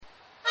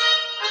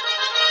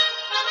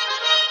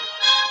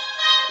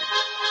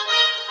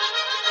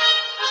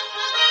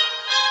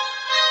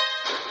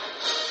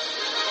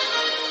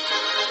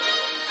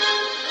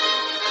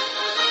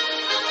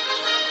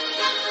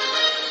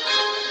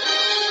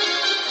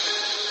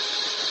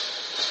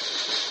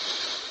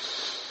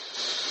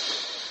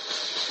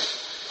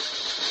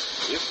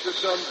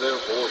Son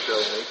therefore shall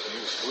make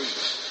you free.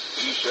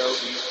 Ye shall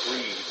be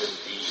freed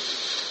indeed.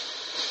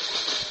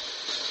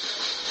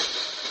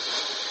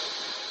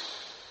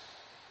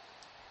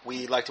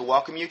 We'd like to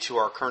welcome you to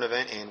our current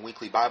event and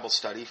weekly Bible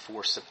study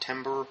for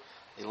September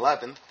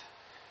 11th,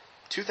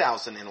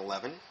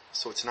 2011.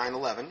 So it's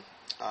 9/11.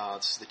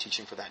 This is the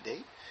teaching for that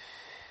date.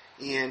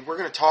 And we're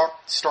going to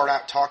start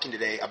out talking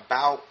today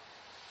about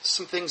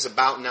some things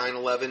about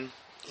 9/11.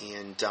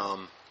 And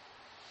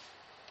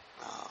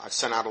I've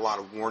sent out a lot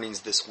of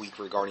warnings this week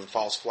regarding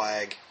false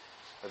flag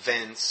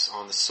events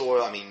on the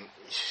soil. I mean,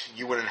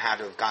 you wouldn't have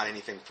to have got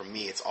anything from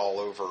me. It's all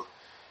over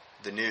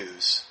the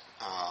news.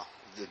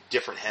 The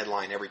different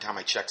headline every time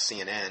I check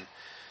CNN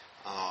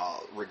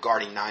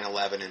regarding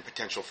 9/11 and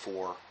potential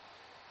for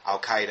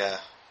Al-Qaeda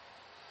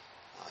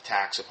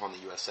attacks upon the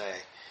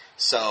USA.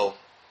 So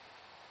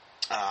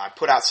I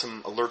put out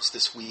some alerts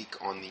this week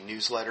on the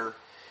newsletter,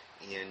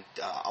 and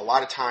a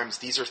lot of times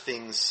these are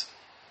things,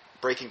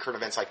 breaking current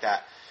events like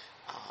that,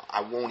 I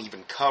won't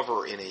even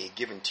cover in a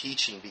given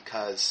teaching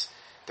because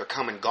they're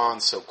come and gone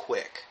so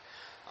quick.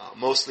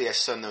 Mostly I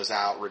send those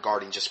out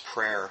regarding just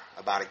prayer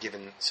about a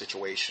given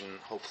situation.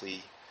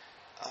 Hopefully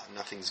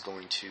nothing's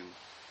going to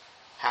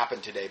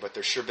happen today, but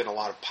there's sure been a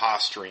lot of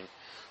posturing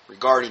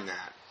regarding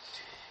that.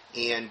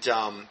 And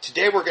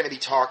today we're going to be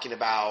talking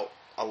about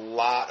a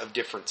lot of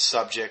different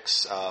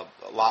subjects, a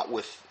lot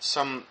with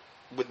some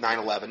with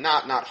 9/11,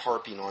 not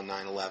harping on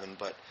 9/11,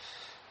 but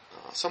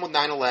some with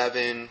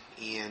 9/11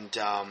 and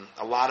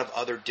a lot of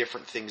other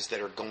different things that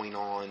are going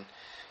on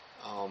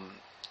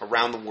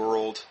around the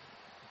world.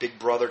 Big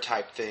Brother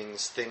type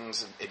things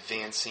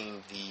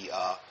advancing the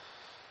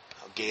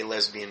gay,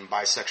 lesbian,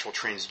 bisexual,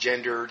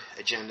 transgendered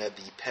agenda,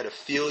 the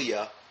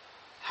pedophilia,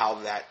 how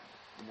that,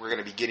 we're going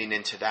to be getting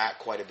into that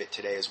quite a bit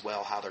today as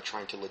well, how they're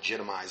trying to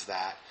legitimize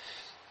that.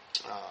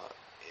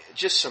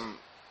 Just some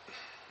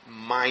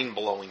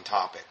mind-blowing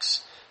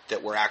topics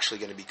that we're actually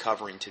going to be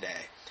covering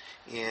today.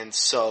 And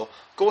so,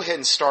 go ahead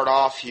and start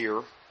off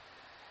here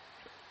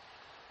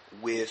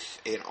with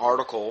an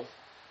article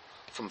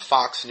from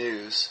Fox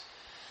News.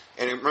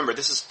 And remember,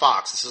 this is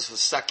Fox. This is a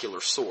secular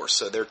source,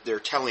 so they're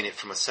telling it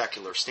from a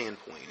secular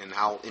standpoint. And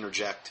I'll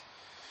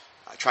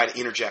try to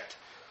interject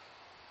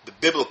the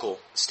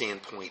biblical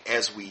standpoint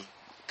as we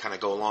kind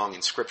of go along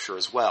in Scripture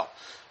as well.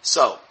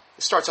 So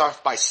it starts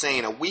off by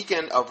saying a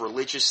weekend of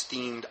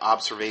religious-themed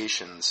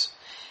observations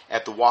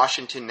at the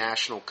Washington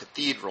National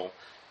Cathedral,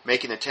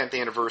 making the 10th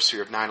anniversary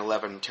of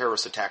 9/11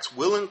 terrorist attacks,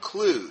 will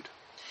include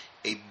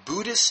a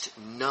Buddhist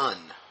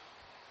nun.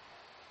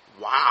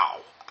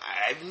 Wow.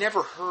 I've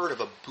never heard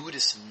of a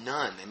Buddhist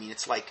nun. I mean,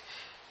 it's like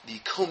the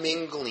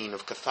commingling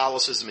of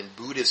Catholicism and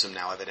Buddhism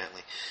now,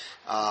 evidently.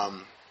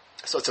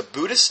 So it's a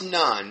Buddhist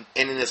nun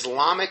and an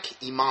Islamic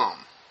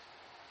imam,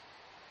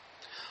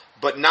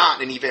 but not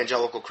an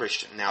evangelical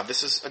Christian. Now,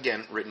 this is,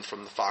 again, written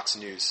from the Fox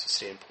News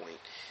standpoint.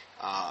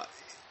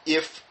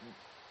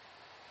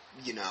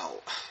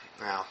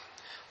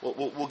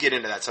 We'll get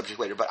into that subject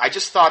later, but I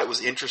just thought it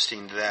was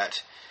interesting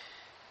that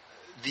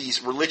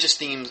these religious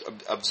themed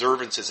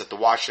observances at the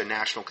Washington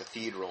National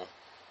Cathedral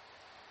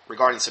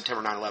regarding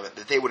September 9/11,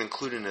 that they would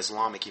include an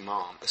Islamic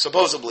imam.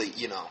 Supposedly,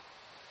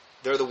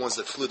 they're the ones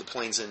that flew the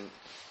planes into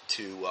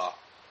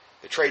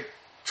the Trade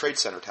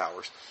Center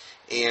towers.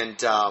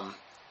 And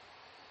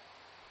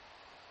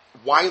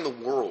why in the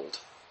world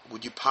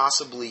would you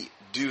possibly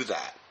do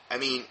that? I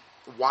mean,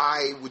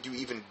 why would you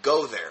even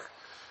go there,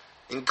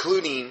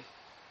 including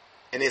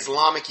an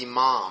Islamic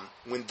imam,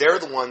 when they're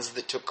the ones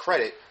that took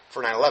credit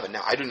for 9/11.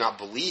 Now, I do not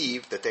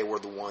believe that they were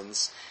the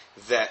ones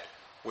that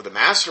were the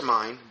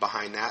mastermind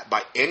behind that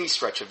by any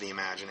stretch of the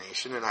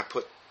imagination, and I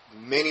put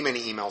many,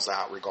 many emails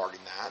out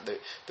regarding that.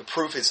 The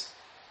proof is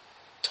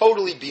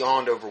totally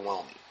beyond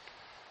overwhelming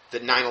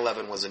that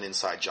 9/11 was an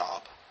inside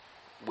job,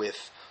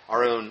 with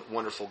our own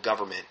wonderful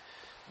government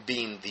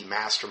being the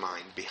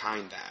mastermind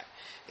behind that.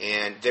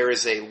 And there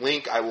is a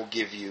link I will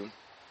give you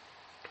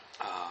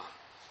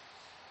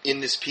in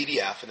this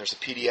PDF, and there's a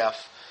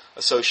PDF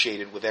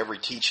associated with every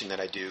teaching that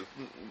I do,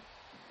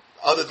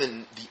 other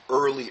than the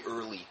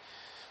early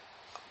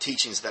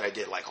teachings that I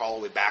did, like all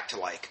the way back to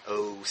like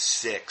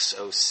 06,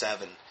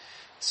 07.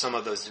 Some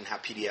of those didn't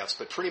have PDFs,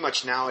 but pretty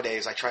much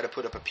nowadays I try to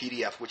put up a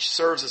PDF which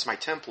serves as my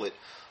template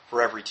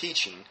for every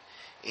teaching,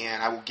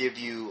 and I'm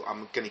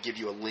going to give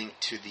you a link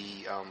to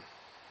the,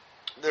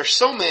 there's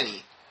so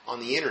many on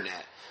the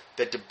internet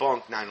that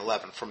debunk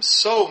 9/11 from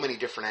so many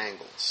different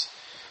angles.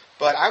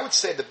 But I would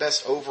say the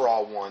best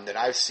overall one that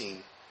I've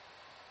seen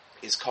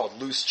is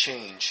called Loose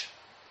Change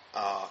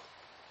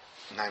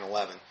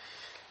 9/11.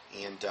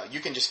 And you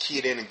can just key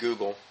it in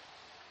Google.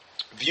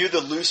 View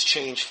the Loose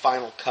Change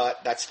Final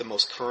Cut. That's the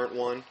most current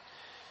one.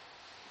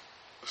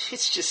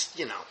 It's just,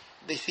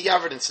 the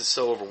evidence is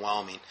so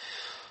overwhelming.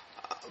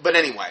 But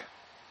anyway,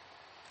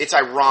 it's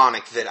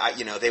ironic that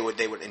they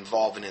would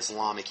involve an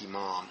Islamic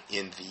imam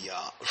in the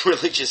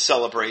religious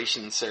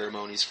celebration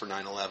ceremonies for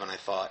 9/11, I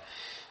thought.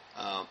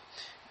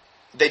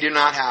 They do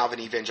not have an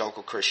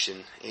evangelical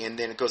Christian. And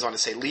then it goes on to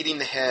say, leading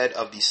the head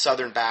of the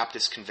Southern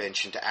Baptist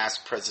Convention to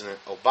ask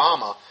President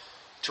Obama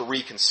to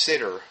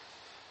reconsider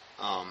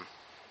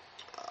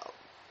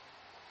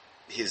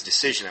his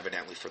decision,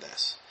 evidently, for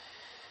this.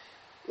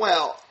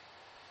 Well,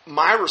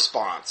 my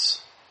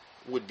response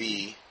would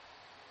be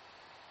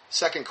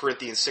 2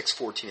 Corinthians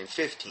 6:14 and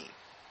 15,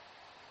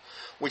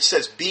 which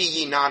says, "Be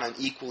ye not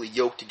unequally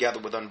yoked together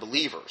with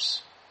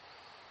unbelievers.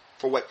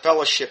 For what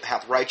fellowship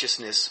hath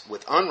righteousness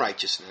with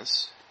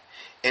unrighteousness?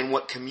 And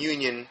what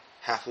communion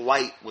hath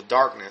light with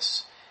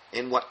darkness?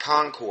 And what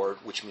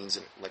concord," which means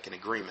like an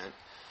agreement,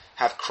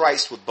 "hath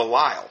Christ with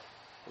Belial,"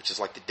 which is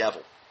like the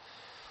devil?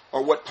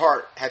 "Or what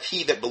part hath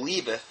he that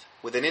believeth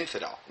with an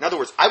infidel?" In other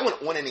words, I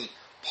wouldn't want any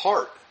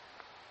part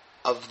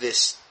of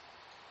this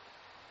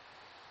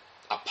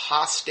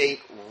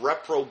apostate,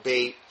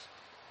 reprobate,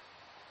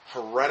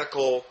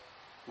 heretical,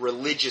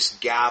 religious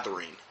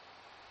gathering,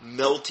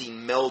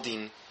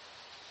 melding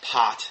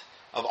pot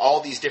of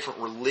all these different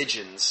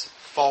religions,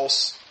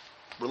 false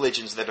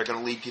religions that are going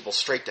to lead people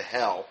straight to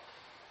hell,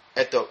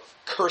 at the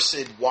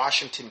cursed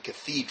Washington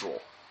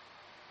Cathedral.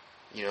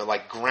 You know,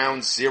 like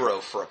ground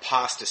zero for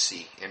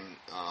apostasy and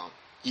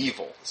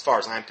evil, as far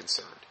as I'm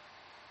concerned.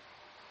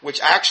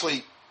 Which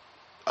actually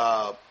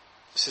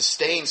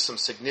sustained some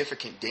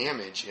significant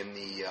damage in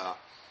the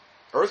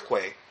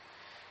earthquake,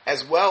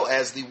 as well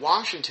as the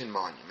Washington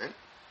Monument,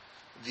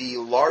 the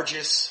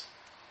largest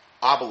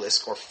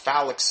obelisk or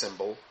phallic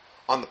symbol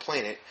on the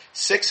planet,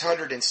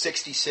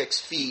 666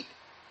 feet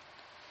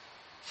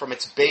from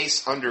its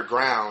base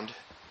underground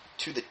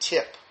to the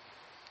tip,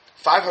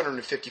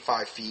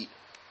 555 feet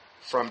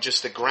from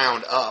just the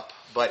ground up,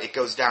 but it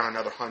goes down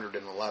another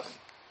 111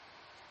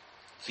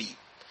 feet.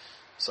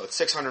 So it's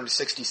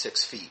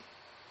 666 feet.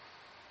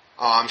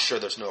 Oh, I'm sure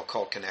there's no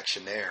occult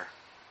connection there.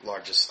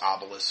 Largest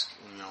obelisk,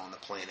 on the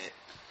planet.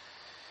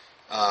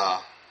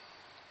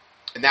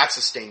 And that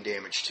sustained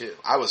damage too.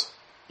 I was,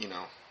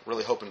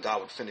 really hoping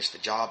God would finish the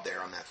job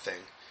there on that thing.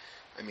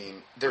 I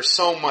mean, there's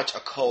so much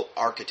occult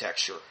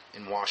architecture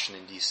in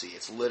Washington, D.C.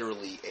 It's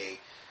literally a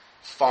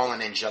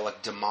fallen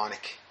angelic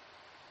demonic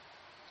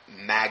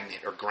magnet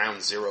or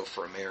ground zero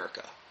for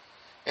America.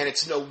 And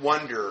it's no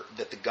wonder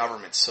that the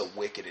government's so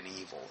wicked and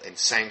evil and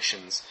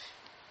sanctions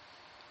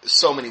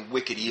so many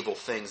wicked, evil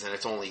things, and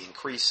it's only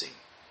increasing.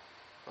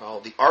 Well,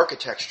 the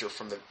architecture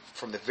from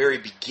the very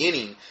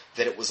beginning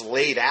that it was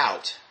laid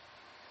out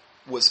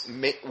was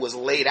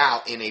laid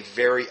out in a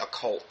very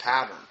occult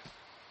pattern.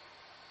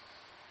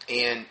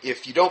 And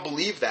if you don't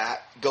believe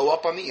that, go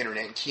up on the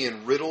internet and key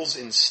in Riddles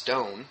in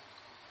Stone.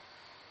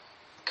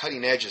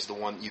 Cutting Edge is the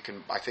one you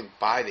can, I think,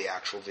 buy the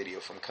actual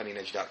video from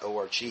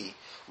cuttingedge.org.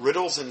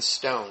 Riddles in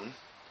Stone.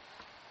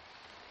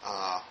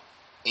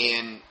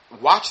 And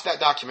watch that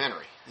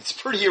documentary. It's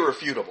pretty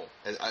irrefutable,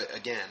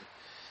 again.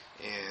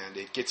 And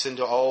it gets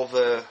into all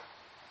the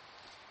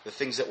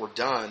things that were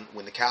done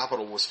when the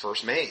Capitol was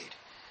first made.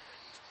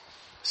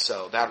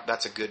 So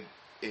that's a good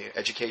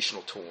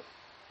educational tool.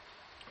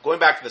 Going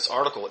back to this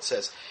article, it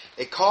says,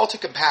 a call to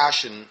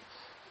compassion.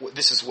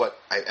 This is what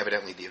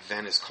evidently the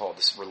event is called,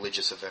 this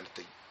religious event at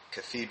the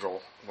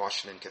Cathedral,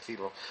 Washington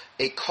Cathedral.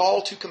 A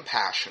call to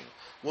compassion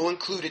will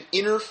include an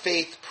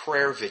interfaith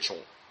prayer vigil,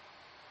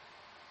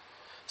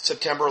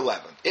 September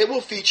 11th. It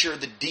will feature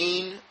the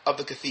Dean of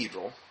the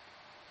Cathedral,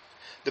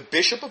 the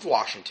Bishop of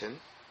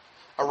Washington,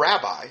 a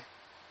rabbi,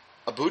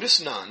 a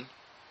Buddhist nun,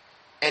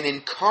 an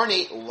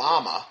incarnate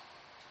lama.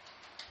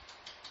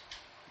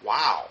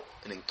 Wow,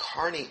 an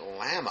incarnate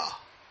lama.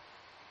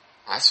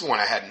 That's one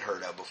I hadn't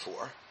heard of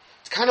before.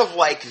 It's kind of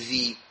like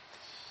the,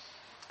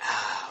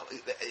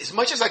 as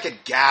much as I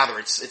could gather,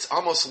 it's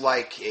almost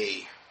like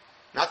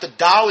not the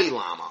Dalai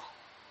Lama,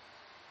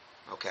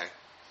 okay,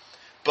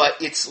 but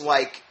it's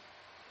like,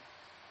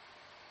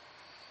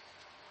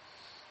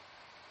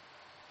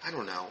 I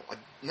don't know,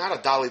 not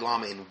a Dalai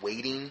Lama in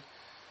waiting,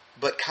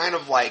 but kind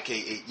of like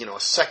a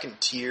second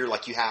tier,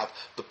 like you have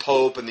the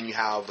Pope and then you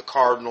have the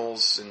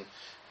cardinals and,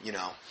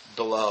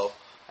 below.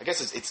 I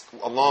guess it's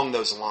along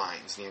those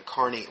lines, the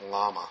incarnate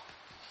lama.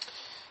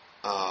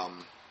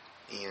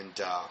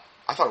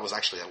 I thought it was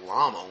actually a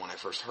llama when I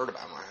first heard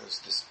about it. It was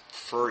this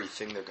furry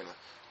thing they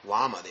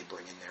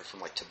bring in there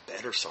from like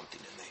Tibet or something,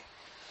 and they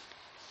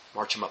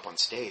march him up on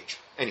stage.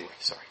 Anyway,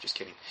 sorry, just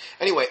kidding.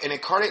 Anyway, an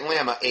incarnate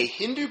lama, a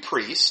Hindu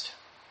priest.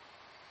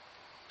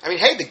 I mean,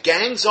 hey, the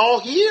gang's all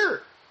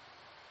here.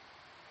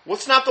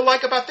 What's not to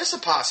like about this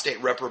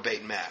apostate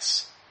reprobate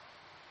mess?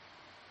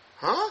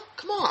 Huh?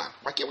 Come on.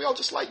 Why can't we all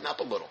just lighten up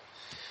a little?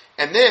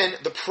 And then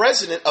the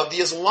president of the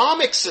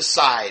Islamic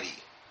Society.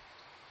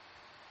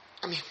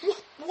 I mean,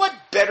 what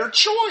better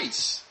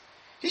choice?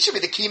 He should be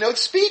the keynote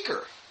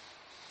speaker.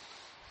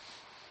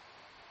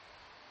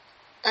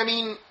 I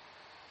mean,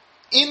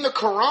 in the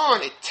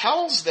Quran, it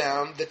tells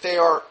them that they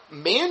are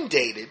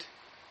mandated,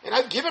 and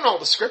I've given all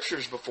the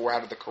scriptures before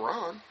out of the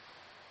Quran,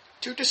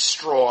 to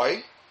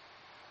destroy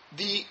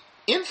the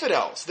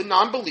infidels, the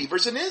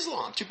non-believers in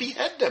Islam, to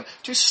behead them,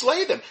 to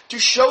slay them, to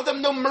show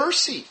them no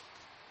mercy.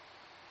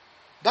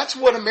 That's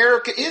what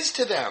America is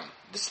to them.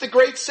 It's the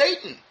great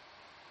Satan.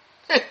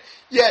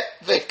 Yet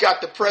they've got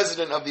the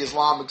president of the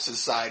Islamic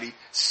Society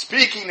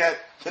speaking at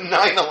the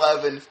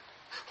 9/11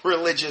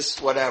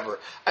 religious whatever.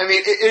 I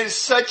mean, it is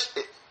such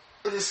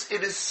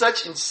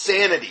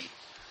insanity.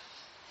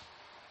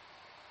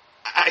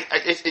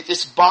 It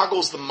just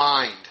boggles the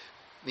mind,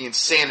 the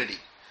insanity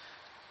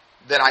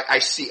that I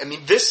see. I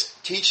mean, this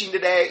teaching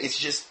today is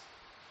just,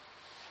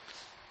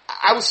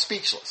 I was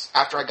speechless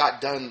after I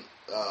got done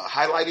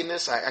highlighting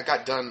this. I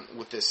got done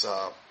with this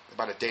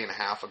about a day and a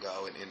half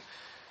ago, and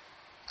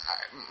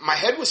my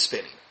head was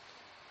spinning.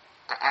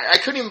 I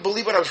couldn't even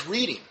believe what I was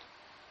reading.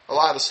 A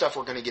lot of the stuff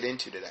we're going to get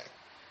into today.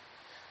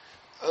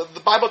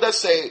 The Bible does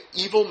say,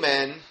 evil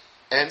men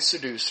and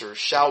seducers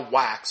shall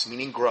wax,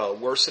 meaning grow,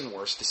 worse and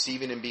worse,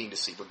 deceiving and being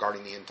deceived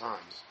regarding the end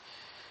times.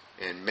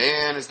 And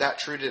man, is that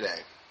true today.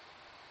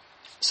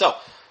 So,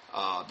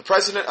 the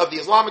president of the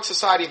Islamic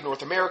Society of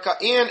North America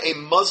and a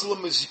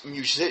Muslim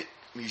musician,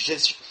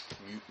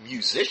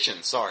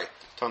 sorry,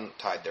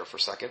 tongue-tied there for a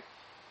second.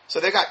 So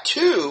they got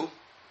two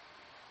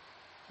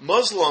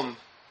Muslim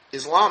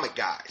Islamic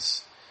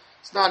guys.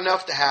 It's not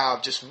enough to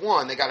have just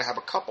one, they got to have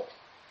a couple.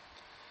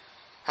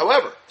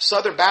 However,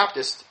 Southern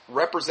Baptists,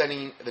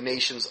 representing the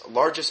nation's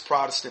largest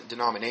Protestant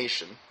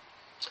denomination,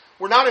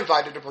 were not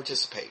invited to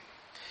participate,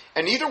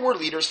 and neither were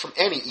leaders from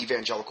any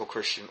evangelical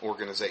Christian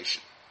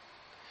organization.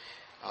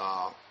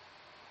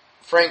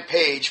 Frank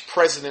Page,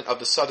 president of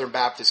the Southern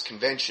Baptist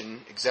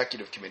Convention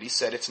Executive Committee,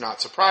 said it's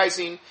not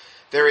surprising.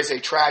 There is a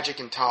tragic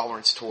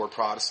intolerance toward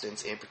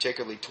Protestants, and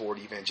particularly toward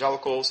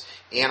evangelicals,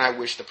 and I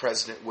wish the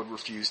president would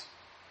refuse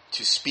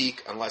to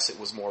speak unless it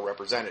was more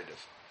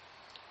representative.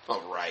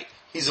 Oh, right.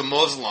 He's a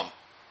Muslim.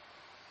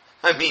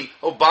 I mean,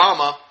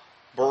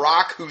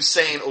 Barack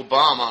Hussein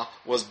Obama,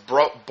 was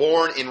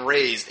born and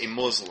raised a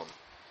Muslim.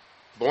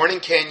 Born in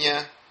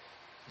Kenya,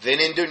 then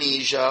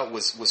Indonesia,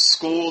 was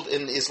schooled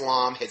in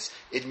Islam, has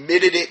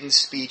admitted it in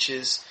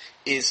speeches,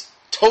 is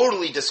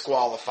totally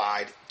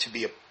disqualified to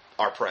be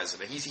our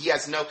president.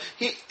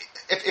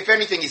 If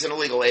anything, he's an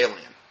illegal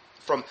alien.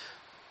 From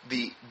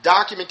the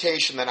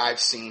documentation that I've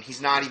seen,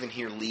 he's not even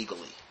here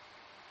legally,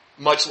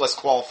 much less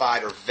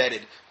qualified or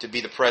vetted to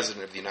be the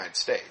president of the United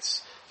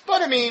States.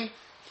 But I mean,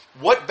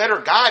 what better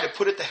guy to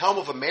put at the helm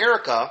of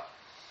America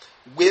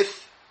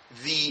with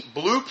the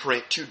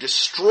blueprint to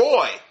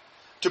destroy,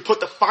 to put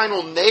the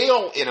final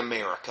nail in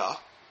America,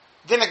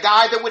 than a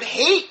guy that would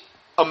hate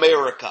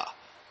America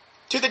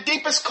to the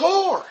deepest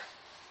core?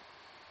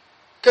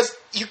 Because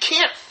you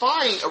can't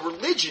find a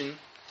religion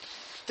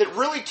that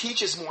really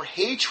teaches more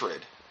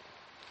hatred,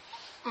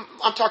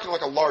 I'm talking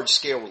like a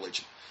large-scale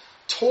religion,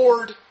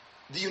 toward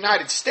the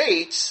United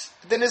States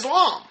than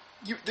Islam.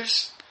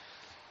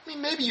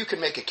 Maybe you can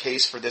make a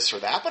case for this or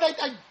that, but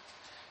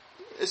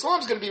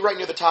Islam's going to be right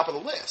near the top of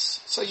the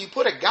list. So you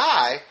put a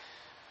guy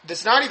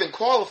that's not even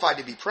qualified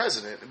to be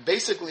president,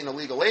 basically an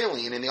illegal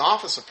alien, in the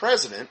office of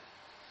president,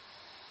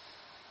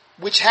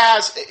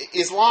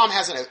 Islam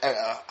has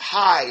a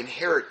high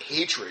inherent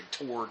hatred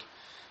toward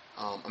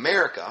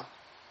America,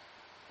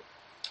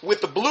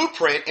 with the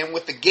blueprint and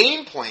with the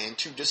game plan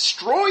to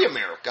destroy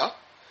America,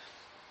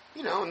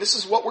 and this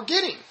is what we're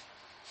getting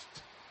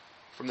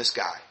from this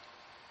guy.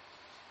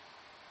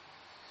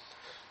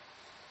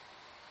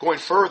 Going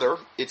further,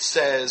 it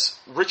says,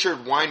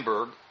 Richard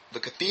Weinberg, the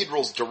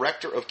cathedral's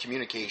director of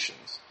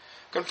communications,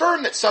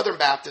 confirmed that Southern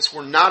Baptists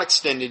were not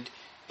extended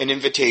an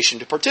invitation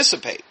to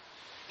participate.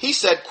 He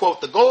said,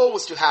 quote, the goal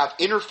was to have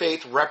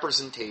interfaith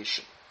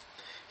representation,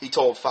 he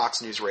told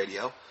Fox News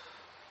Radio.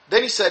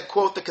 Then he said,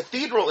 quote, the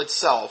cathedral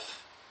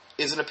itself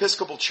is an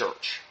Episcopal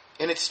church,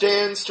 and it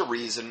stands to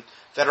reason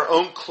that our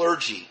own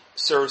clergy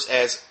serves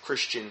as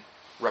Christian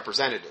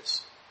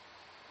representatives.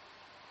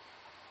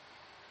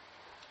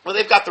 Well,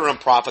 they've got their own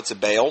prophets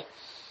of Baal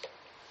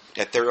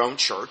at their own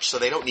church, so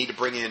they don't need to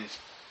bring in,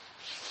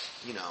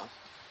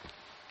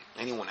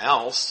 anyone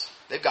else.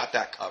 They've got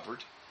that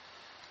covered.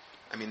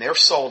 I mean, they're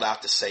sold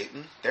out to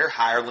Satan. They're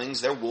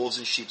hirelings. They're wolves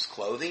in sheep's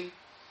clothing.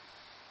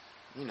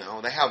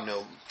 They have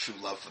no true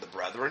love for the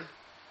brethren.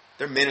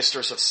 They're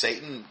ministers of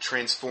Satan,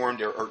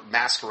 transformed or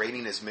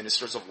masquerading as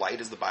ministers of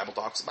light, as the Bible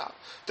talks about.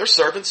 They're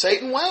serving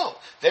Satan well.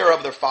 They're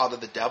of their father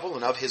the devil,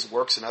 and of his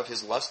works and of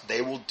his lust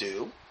they will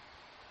do.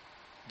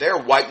 They're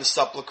whitened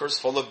sepulchres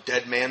full of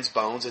dead man's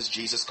bones, as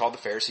Jesus called the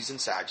Pharisees and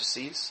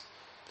Sadducees.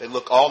 They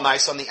look all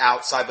nice on the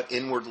outside, but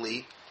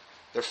inwardly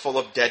they're full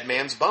of dead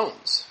man's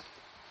bones.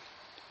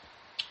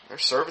 They're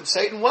serving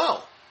Satan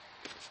well.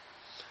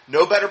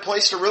 No better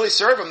place to really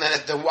serve him than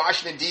at the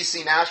Washington,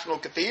 D.C. National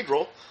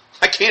Cathedral.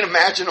 I can't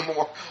imagine a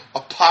more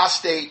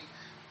apostate,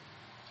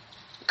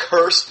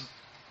 cursed,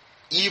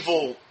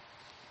 evil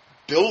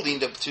building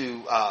to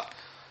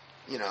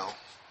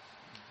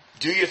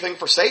do your thing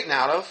for Satan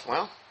out of.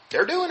 Well,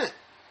 they're doing it.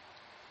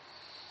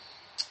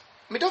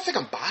 I mean, don't think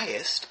I'm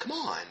biased. Come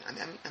on.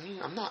 I mean,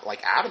 I'm not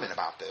adamant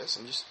about this.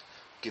 I'm just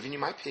giving you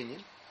my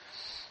opinion.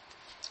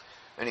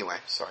 Anyway,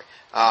 sorry.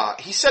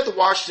 He said the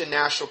Washington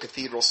National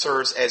Cathedral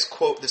serves as,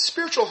 quote, the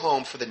spiritual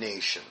home for the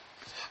nation.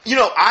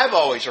 I've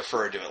always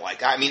referred to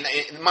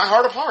it in my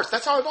heart of hearts,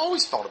 that's how I've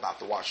always felt about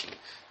the Washington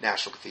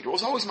National Cathedral. It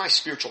was always my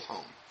spiritual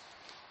home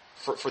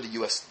for the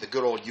U.S., the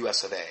good old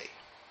U.S. of A.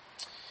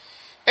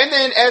 And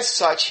then as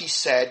such, he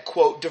said,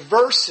 quote,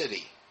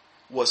 diversity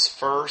was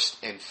first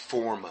and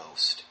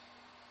foremost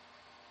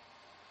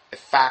a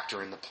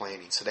factor in the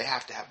planning. So they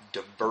have to have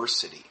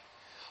diversity.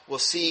 Well,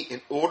 see,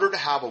 in order to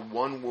have a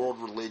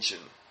one-world religion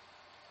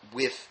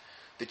with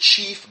the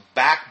chief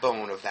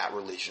backbone of that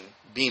religion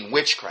being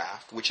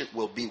witchcraft, which it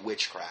will be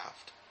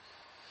witchcraft.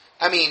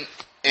 I mean,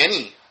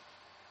 any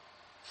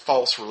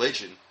false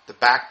religion, the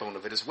backbone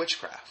of it is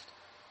witchcraft.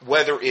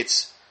 Whether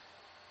it's,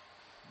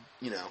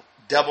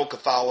 devil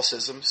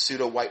Catholicism,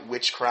 pseudo-white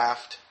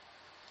witchcraft,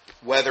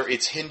 whether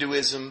it's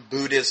Hinduism,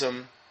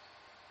 Buddhism,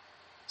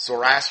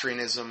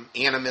 Zoroastrianism,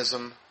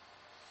 animism,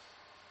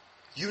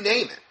 you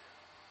name it.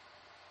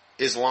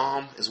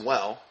 Islam as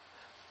well.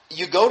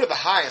 You go to the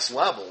highest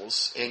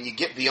levels and you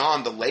get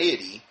beyond the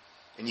laity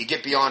and you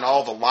get beyond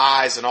all the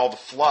lies and all the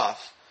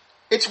fluff.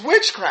 It's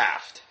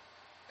witchcraft.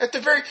 And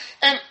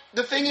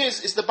the thing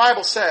is the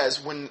Bible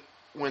says when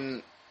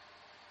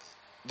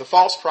the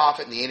false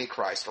prophet and the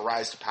Antichrist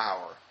arise to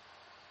power,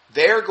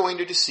 they're going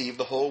to deceive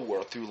the whole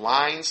world through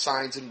lying,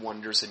 signs, and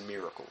wonders and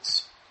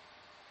miracles,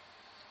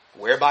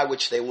 whereby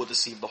which they will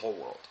deceive the whole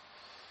world.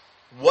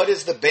 What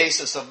is the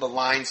basis of the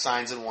lying,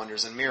 signs, and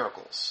wonders and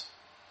miracles?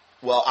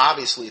 Well,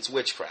 obviously it's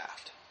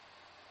witchcraft.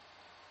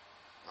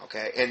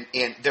 Okay?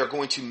 And they're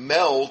going to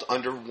meld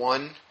under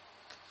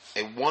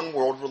a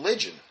one-world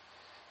religion.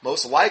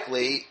 Most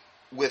likely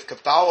with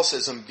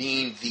Catholicism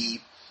being the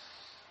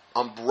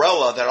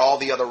umbrella that all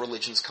the other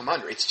religions come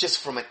under. It's just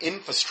from an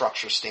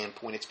infrastructure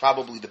standpoint, it's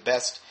probably the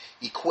best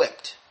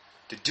equipped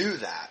to do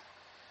that.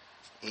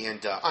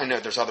 And I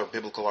know there's other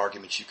biblical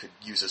arguments you could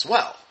use as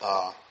well.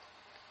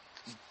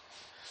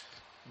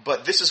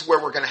 But this is where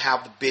we're going to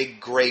have the big,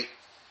 great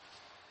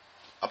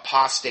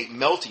apostate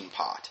melting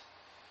pot.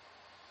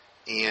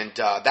 And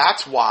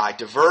that's why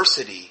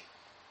diversity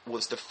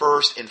was the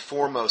first and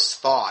foremost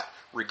thought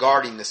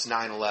regarding this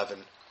 9/11,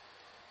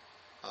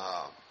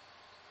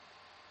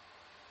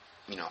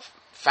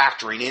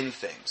 factoring in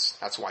things.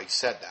 That's why he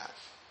said that.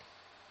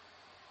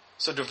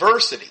 So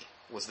diversity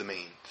was the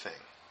main thing.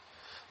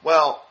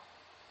 Well,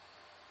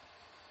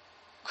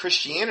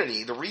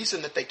 Christianity, the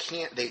reason that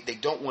they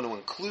don't want to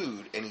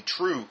include any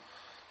true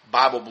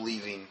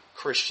Bible-believing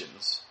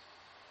Christians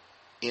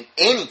in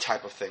any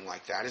type of thing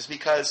like that is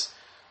because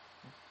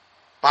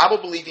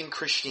Bible-believing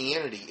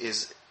Christianity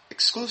is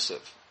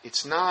exclusive.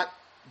 It's not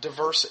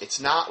diverse. It's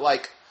not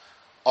like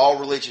all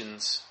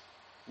religions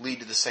lead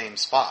to the same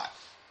spot.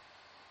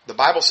 The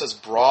Bible says,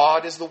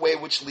 broad is the way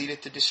which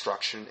leadeth to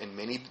destruction, and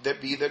many there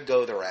be that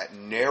go thereat.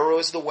 Narrow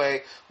is the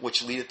way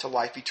which leadeth to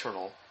life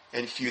eternal,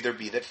 and few there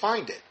be that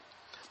find it.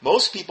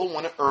 Most people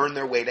want to earn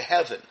their way to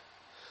heaven.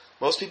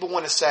 Most people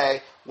want to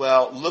say,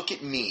 well, look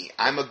at me.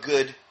 I'm a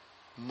good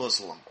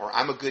Muslim, or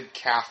I'm a good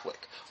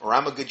Catholic, or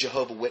I'm a good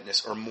Jehovah's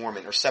Witness, or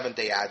Mormon, or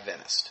Seventh-day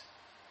Adventist,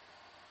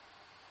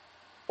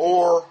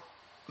 or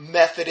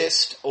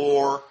Methodist,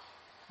 or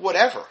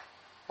whatever.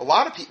 A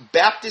lot of people,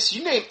 Baptists,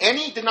 you name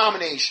any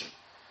denomination,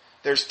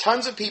 there's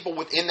tons of people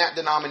within that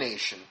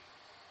denomination,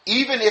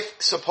 even if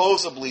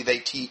supposedly they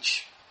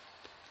teach,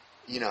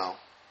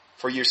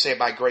 for you're saved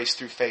by grace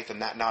through faith,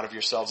 and that not of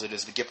yourselves, it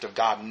is the gift of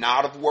God,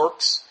 not of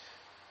works,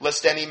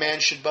 lest any man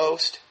should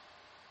boast.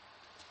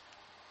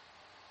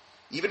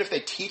 Even if they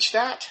teach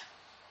that,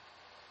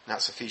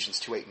 that's Ephesians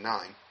 2:8 and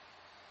 9,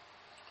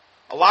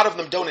 a lot of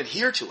them don't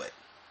adhere to it.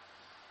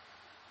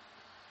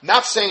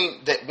 Not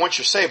saying that once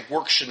you're saved,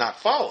 works should not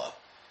follow.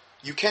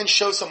 You can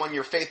show someone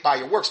your faith by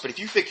your works, but if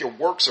you think your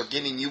works are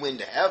getting you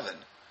into heaven,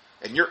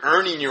 and you're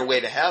earning your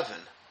way to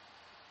heaven,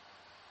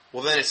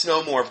 well then it's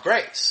no more of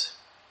grace.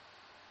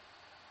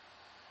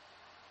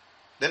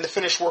 Then the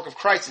finished work of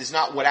Christ is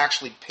not what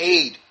actually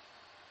paid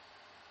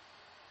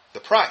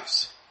the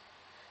price.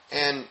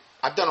 And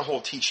I've done a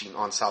whole teaching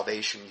on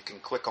salvation. You can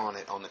click on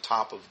it on the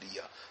top of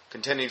the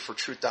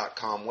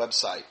contendingfortruth.com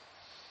website.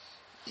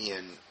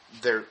 And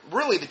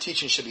the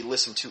teaching should be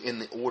listened to in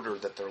the order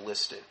that they're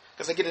listed.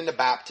 Because I get into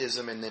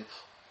baptism and then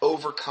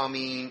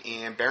overcoming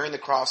and bearing the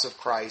cross of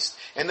Christ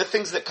and the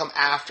things that come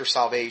after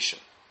salvation,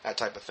 that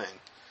type of thing.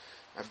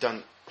 I've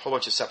done a whole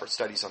bunch of separate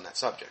studies on that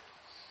subject.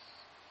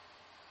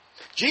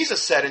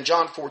 Jesus said in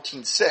John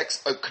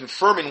 14:6,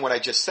 confirming what I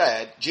just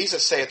said,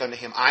 Jesus saith unto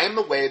him, I am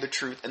the way, the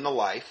truth, and the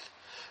life.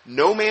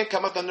 No man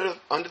cometh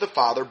unto the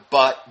Father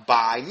but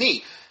by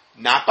me.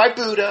 Not by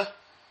Buddha,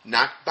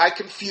 not by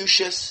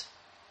Confucius,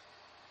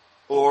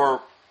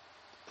 or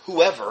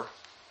whoever,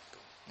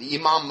 the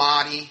Imam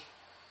Mahdi.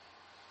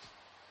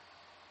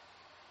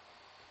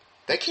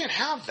 They can't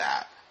have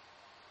that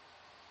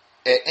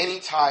at any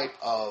type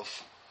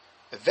of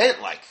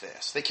event like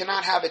this. They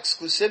cannot have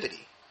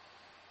exclusivity.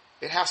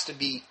 It has to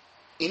be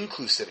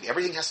inclusivity.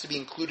 Everything has to be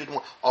included in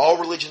one. All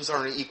religions are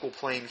on an equal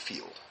playing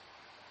field.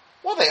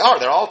 Well, they are.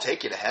 They'll all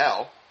take you to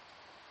hell.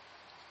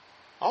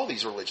 All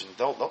these religions,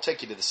 they'll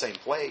take you to the same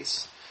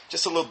place.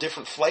 Just a little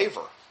different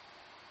flavor.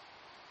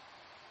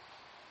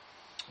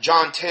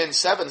 John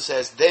 10:7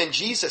 says, Then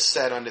Jesus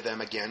said unto them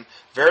again,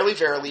 Verily,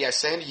 verily, I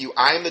say unto you,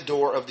 I am the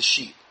door of the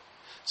sheep.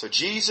 So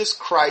Jesus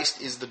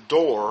Christ is the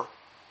door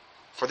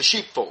for the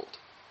sheepfold.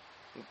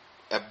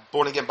 a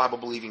born-again,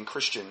 Bible-believing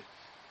Christian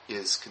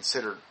is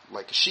considered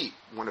like a sheep,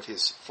 one of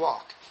his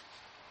flock.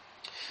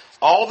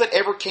 All that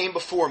ever came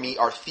before me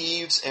are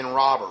thieves and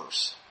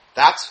robbers.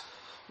 That's,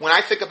 when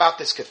I think about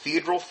this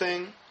cathedral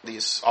thing,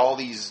 all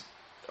these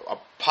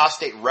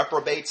apostate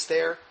reprobates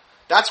there,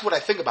 that's what I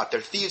think about.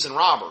 They're thieves and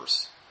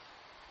robbers.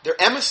 They're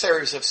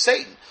emissaries of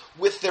Satan,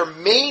 with their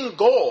main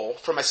goal,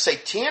 from a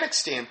satanic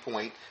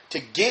standpoint, to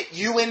get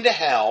you into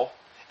hell,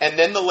 and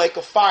then the lake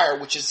of fire,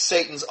 which is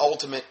Satan's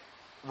ultimate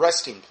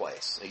resting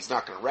place. He's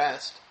not going to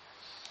rest.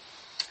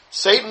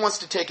 Satan wants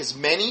to take as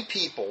many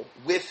people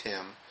with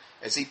him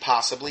as he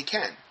possibly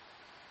can.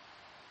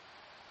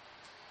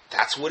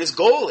 That's what his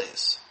goal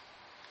is.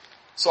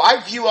 So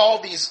I view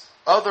all these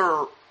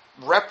other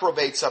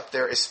reprobates up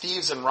there as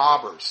thieves and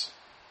robbers.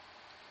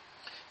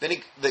 Then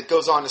that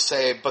goes on to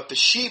say, but the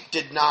sheep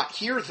did not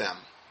hear them.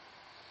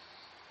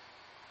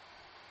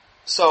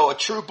 So a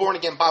true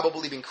born-again,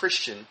 Bible-believing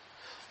Christian,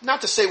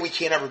 not to say we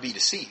can't ever be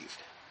deceived,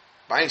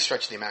 by any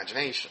stretch of the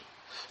imagination,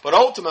 but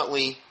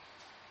ultimately,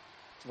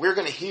 we're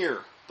going to hear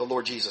the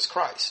Lord Jesus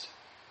Christ.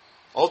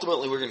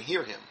 Ultimately, we're going to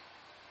hear him.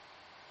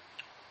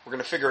 We're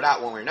going to figure it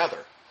out one way or another.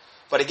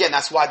 But again,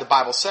 that's why the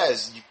Bible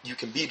says you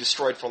can be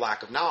destroyed for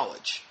lack of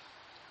knowledge.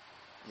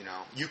 You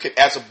know, you could,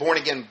 as a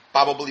born-again,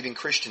 Bible-believing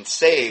Christian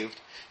saved,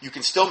 you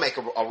can still make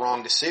a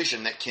wrong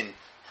decision that can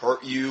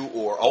hurt you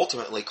or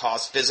ultimately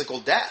cause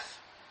physical death.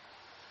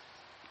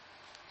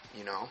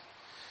 You know?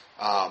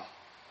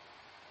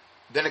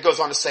 Then it goes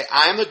on to say,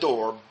 I am the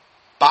door.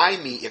 By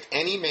me, if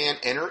any man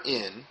enter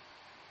in,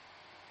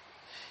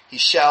 he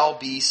shall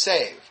be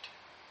saved,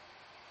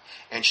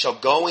 and shall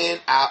go in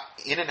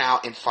and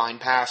out and find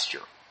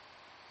pasture.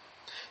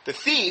 The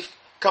thief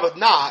cometh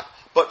not,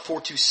 but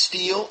for to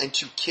steal and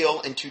to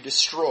kill and to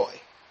destroy.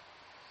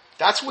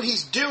 That's what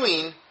he's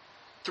doing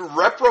through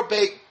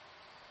reprobate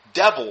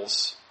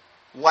devils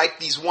like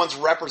these ones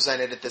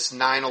represented at this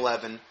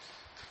 9/11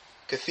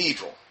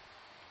 cathedral.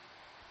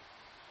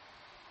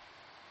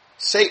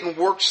 Satan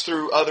works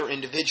through other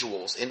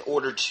individuals in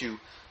order to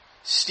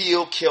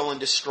steal, kill, and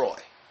destroy.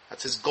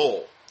 That's his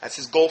goal. That's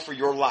his goal for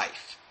your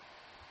life.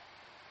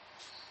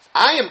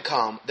 I am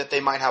come that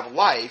they might have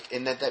life,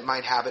 and that they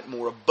might have it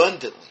more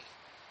abundantly.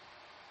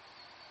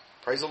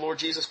 Praise the Lord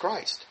Jesus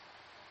Christ.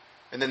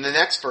 And then the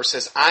next verse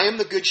says, I am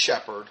the good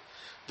shepherd.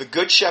 The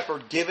good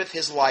shepherd giveth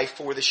his life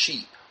for the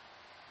sheep.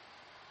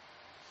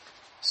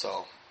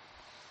 So,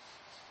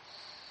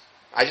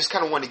 I just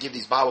kind of want to give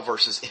these Bible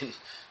verses in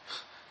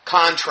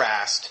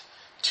contrast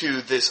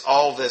to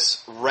all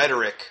this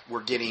rhetoric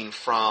we're getting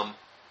from,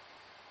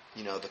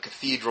 the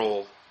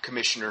cathedral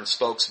commissioner and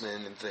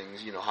spokesman and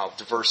things, how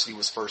diversity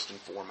was first and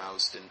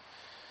foremost and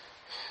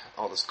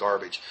all this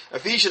garbage.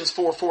 Ephesians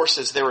 4:4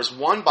 says, there is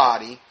one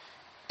body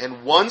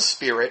and one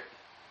Spirit,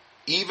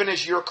 even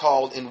as you're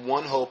called in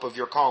one hope of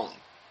your calling.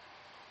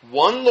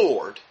 One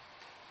Lord,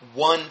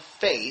 one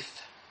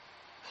faith,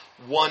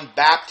 one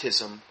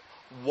baptism,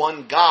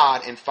 one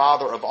God and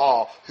Father of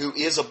all, who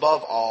is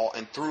above all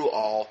and through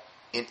all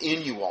and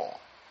in you all.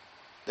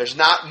 There's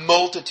not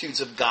multitudes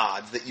of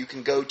gods that you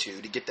can go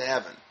to get to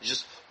heaven. There's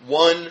just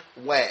one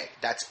way.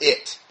 That's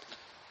it.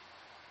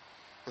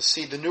 Let's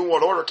see, the New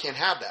World Order can't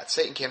have that.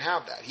 Satan can't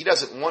have that. He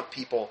doesn't want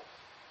people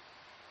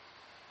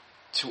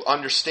to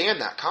understand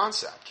that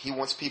concept. He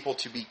wants people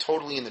to be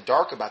totally in the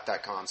dark about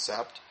that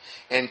concept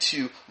and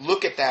to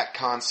look at that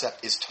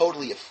concept as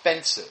totally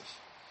offensive,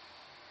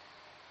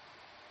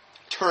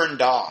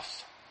 turned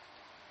off,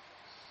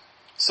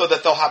 so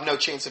that they'll have no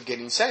chance of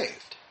getting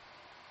saved.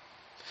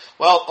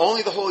 Well,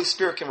 only the Holy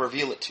Spirit can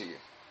reveal it to you.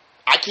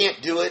 I can't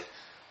do it.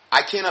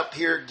 I can't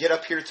get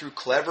up here through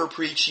clever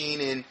preaching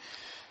and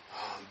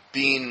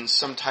being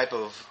some type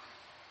of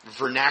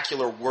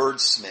vernacular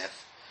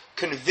wordsmith,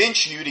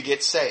 convince you to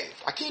get saved.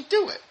 I can't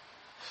do it.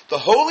 The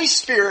Holy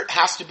Spirit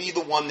has to be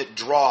the one that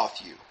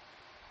draweth you.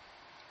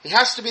 He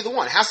has to be the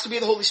one. It has to be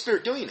the Holy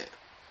Spirit doing it.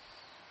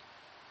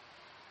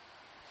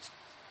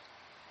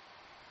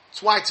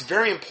 That's why it's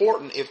very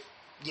important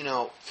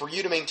for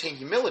you to maintain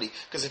humility.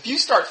 Because if you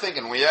start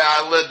thinking, well, yeah,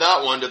 I led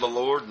that one to the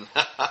Lord, and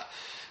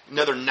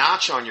another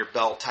notch on your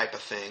belt type of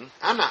thing.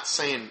 I'm not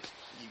saying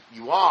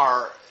you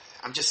are.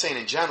 I'm just saying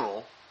in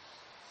general,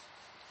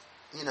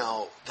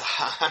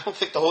 I don't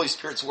think the Holy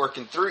Spirit's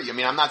working through you. I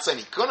mean, I'm not saying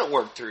He couldn't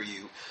work through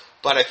you,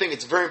 but I think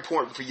it's very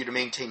important for you to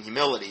maintain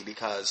humility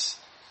because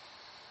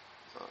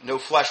no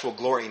flesh will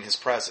glory in His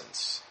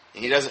presence.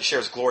 And He doesn't share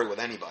His glory with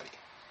anybody.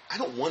 I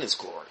don't want His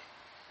glory.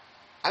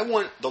 I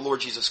want the Lord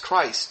Jesus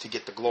Christ to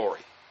get the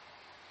glory.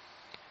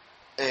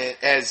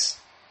 As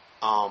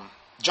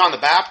John the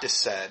Baptist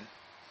said,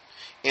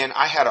 and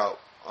I had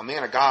a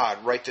man of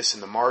God write this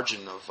in the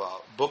margin of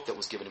a book that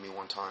was given to me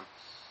one time.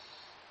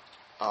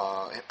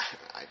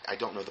 I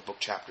don't know the book,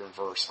 chapter, and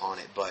verse on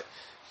it, but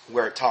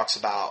where it talks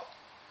about,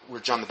 where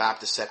John the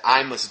Baptist said,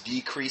 I must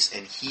decrease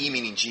and He,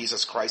 meaning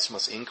Jesus Christ,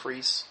 must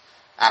increase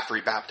after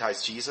He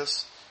baptized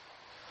Jesus.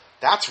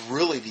 That's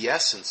really the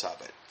essence of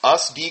it.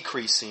 Us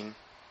decreasing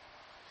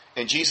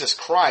and Jesus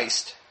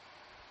Christ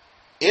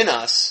in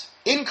us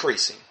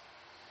increasing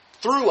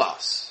through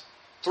us.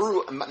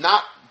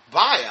 Not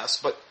by us,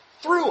 but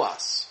through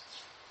us.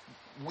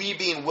 We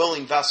being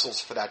willing vessels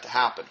for that to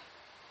happen.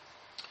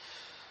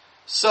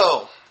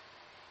 So,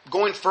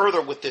 going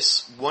further with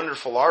this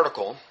wonderful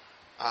article,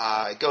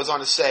 it goes on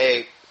to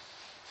say,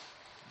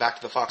 back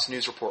to the Fox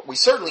News report, we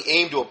certainly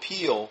aim to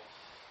appeal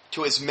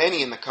to as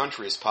many in the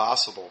country as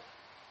possible.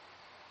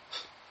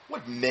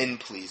 What men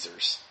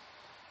pleasers.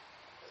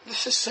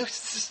 This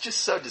is just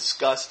so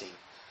disgusting.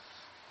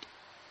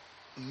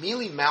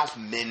 Mealy-mouthed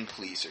men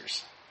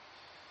pleasers.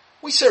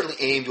 We certainly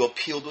aim to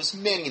appeal to as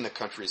many in the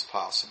country as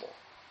possible,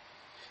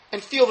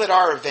 and feel that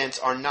our events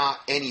are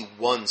not any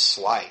one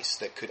slice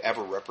that could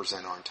ever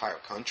represent our entire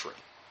country.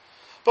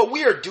 But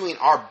we are doing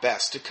our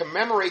best to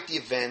commemorate the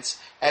events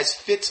as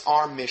fits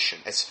our mission,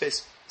 as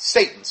fits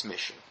Satan's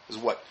mission, is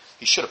what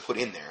he should have put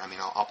in there. I mean,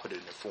 I'll put it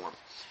in the form.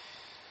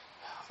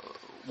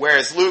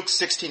 Whereas Luke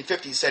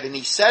 16:50 said, and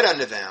he said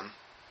unto them,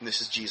 and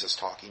this is Jesus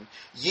talking,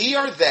 ye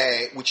are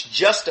they which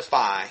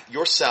justify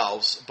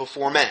yourselves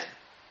before men.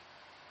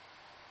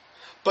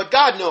 But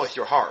God knoweth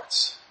your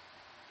hearts.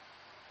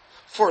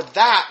 For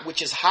that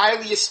which is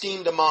highly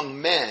esteemed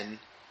among men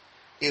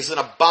is an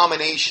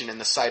abomination in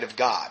the sight of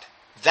God.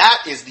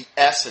 That is the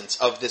essence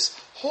of this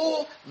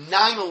whole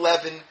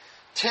 9/11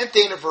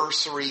 10th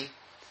anniversary,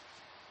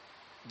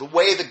 the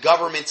way the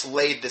government's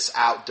laid this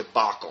out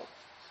debacle.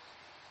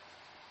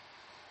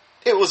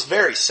 It was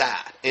very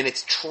sad, and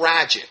it's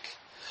tragic.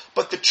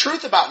 But the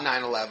truth about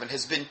 9/11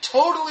 has been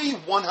totally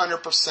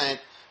 100%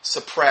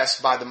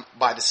 suppressed by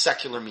the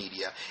secular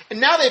media.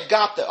 And now they've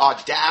got the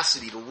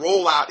audacity to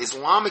roll out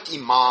Islamic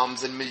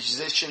imams and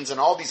musicians and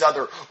all these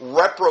other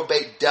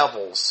reprobate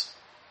devils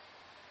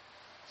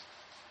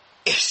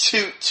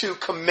to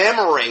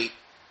commemorate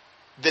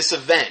this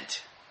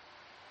event.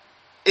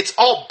 It's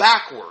all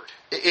backward.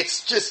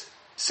 It's just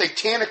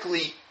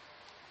satanically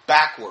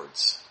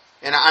backwards.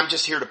 And I'm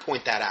just here to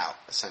point that out,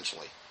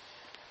 essentially.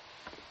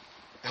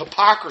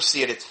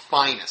 Hypocrisy at its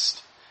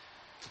finest.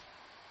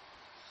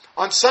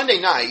 On Sunday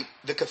night,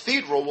 the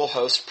cathedral will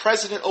host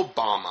President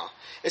Obama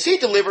as he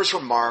delivers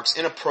remarks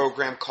in a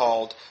program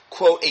called,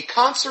 quote, A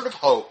Concert of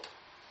Hope.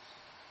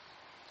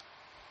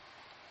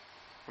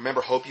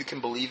 Remember Hope You Can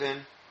Believe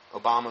In?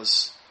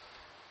 Obama's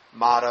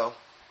motto.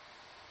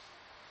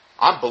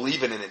 I'm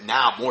believing in it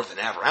now more than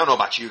ever. I don't know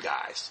about you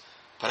guys,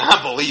 but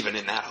I'm believing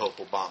in that hope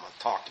Obama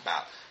talked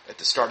about at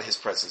the start of his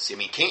presidency. I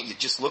mean, can't you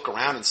just look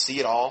around and see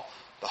it all?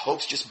 The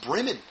hope's just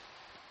brimming.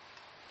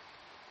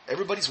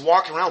 Everybody's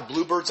walking around with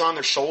bluebirds on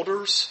their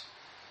shoulders,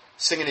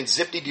 singing in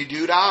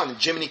Zip-de-doo-doo-dah, and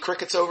Jiminy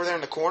Cricket's over there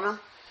in the corner.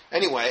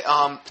 Anyway,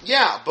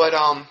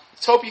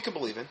 it's Hope You Can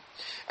Believe In.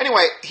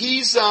 Anyway,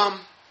 he's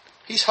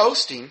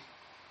hosting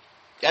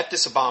at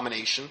this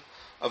abomination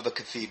of the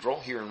cathedral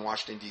here in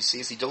Washington, D.C.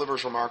 as he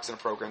delivers remarks in a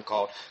program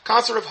called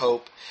Concert of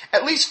Hope.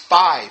 At least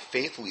 5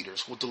 faith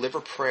leaders will deliver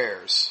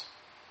prayers.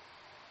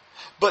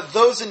 But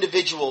those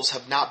individuals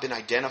have not been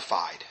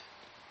identified.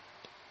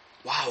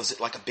 Wow, is it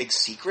like a big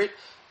secret?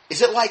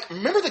 Is it like,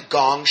 remember the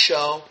Gong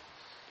Show?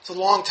 It's a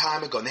long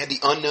time ago, and they had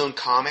the unknown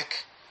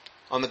comic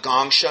on the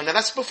Gong Show. Now,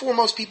 that's before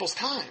most people's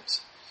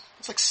times.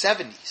 It's like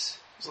 70s.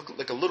 I was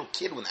like a little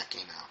kid when that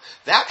came out.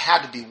 That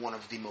had to be one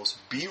of the most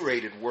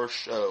B-rated worst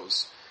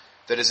shows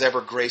that has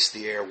ever graced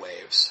the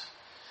airwaves.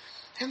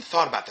 I haven't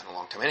thought about that in a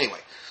long time. Anyway,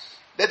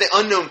 that the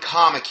unknown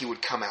comic, he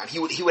would come out. He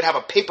would have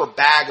a paper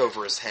bag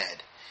over his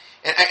head.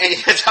 And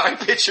that's how I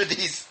picture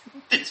these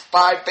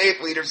 5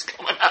 faith leaders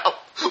coming out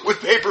with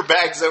paper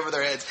bags over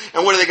their heads.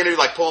 And what are they going to do?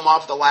 Like pull them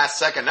off at the last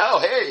second? No,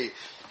 hey,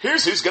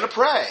 here's who's going to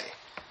pray.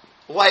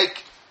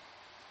 Like,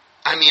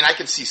 I mean, I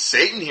can see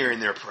Satan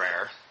hearing their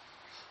prayer,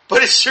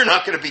 but it's sure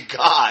not going to be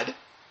God.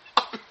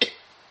 I mean,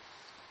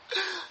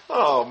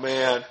 oh,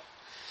 man.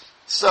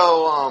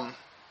 So,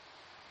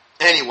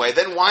 anyway,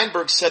 then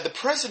Weinberg said the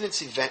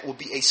president's event will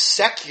be a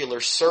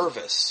secular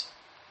service.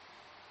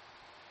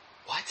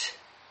 What?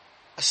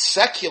 A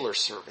secular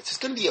service. It's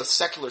going to be a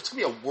secular, it's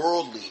going to be a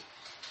worldly.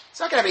 It's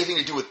not going to have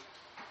anything to do with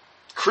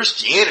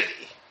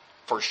Christianity,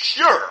 for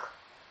sure.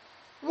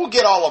 We'll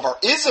get all of our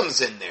isms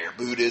in there.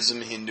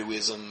 Buddhism,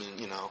 Hinduism,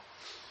 and,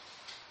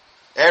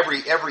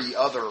 every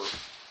other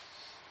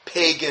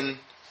pagan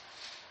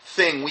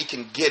thing we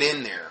can get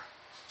in there.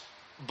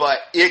 But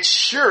it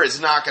sure is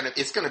not going to,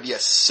 it's going to be a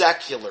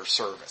secular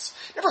service.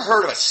 Ever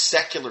heard of a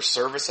secular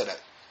service at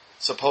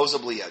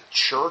supposedly a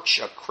church,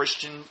 a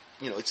Christian,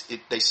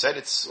 they said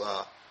it's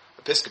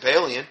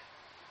Episcopalian.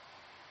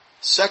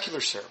 Secular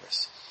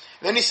service.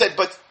 And then he said,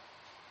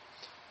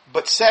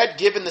 but said,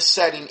 given the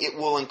setting, it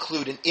will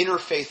include an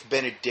interfaith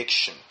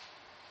benediction.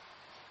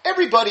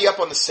 Everybody up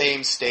on the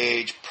same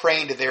stage,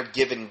 praying to their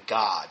given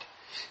God.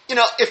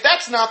 If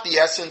that's not the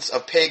essence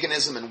of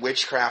paganism and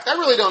witchcraft, I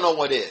really don't know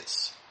what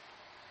is.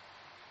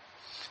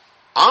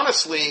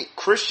 Honestly,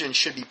 Christians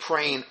should be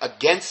praying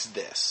against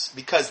this,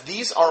 because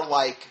these are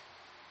like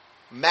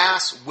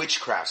mass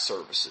witchcraft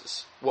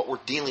services, what we're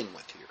dealing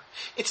with here.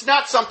 It's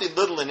not something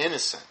little and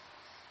innocent.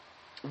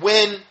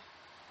 When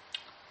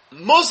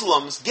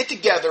Muslims get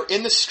together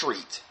in the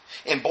street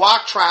and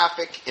block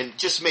traffic and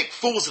just make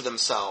fools of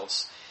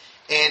themselves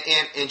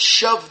and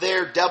shove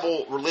their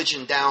devil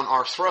religion down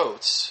our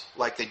throats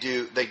like they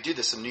do. They do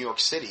this in New York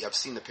City. I've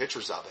seen the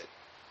pictures of it.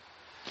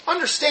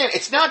 Understand,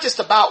 it's not just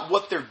about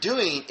what they're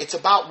doing, it's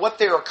about what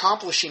they're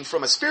accomplishing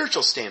from a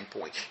spiritual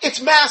standpoint. It's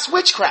mass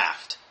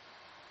witchcraft.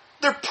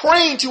 They're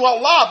praying to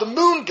Allah, the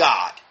moon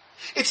god.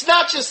 It's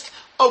not just,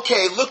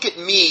 okay, look at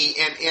me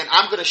and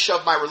I'm going to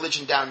shove my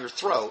religion down your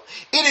throat.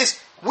 It is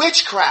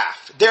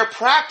witchcraft. They're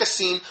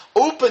practicing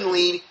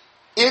openly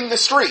in the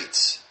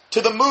streets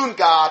to the moon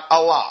god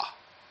Allah.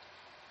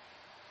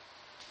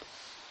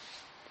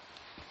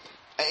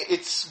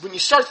 It's when you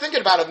start thinking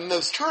about it in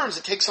those terms,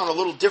 it takes on a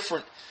little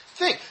different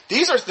thing.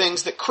 These are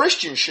things that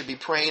Christians should be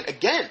praying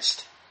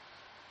against.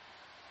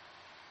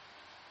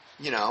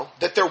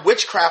 That their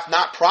witchcraft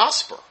not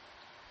prosper.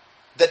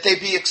 That they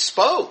be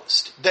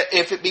exposed. That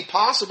if it be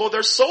possible,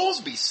 their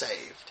souls be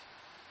saved.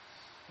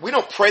 We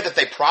don't pray that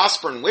they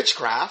prosper in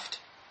witchcraft.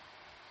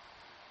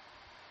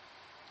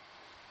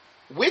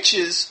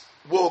 Witches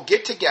will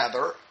get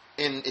together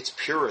in its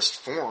purest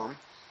form,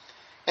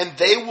 and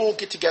they will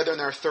get together in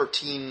their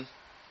 13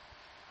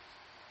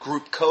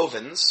 group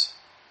covens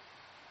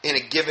in a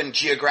given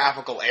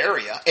geographical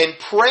area and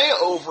pray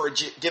over a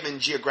given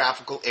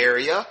geographical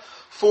area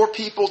for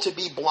people to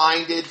be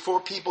blinded, for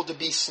people to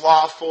be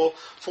slothful,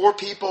 for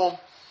people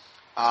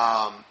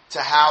to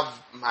have,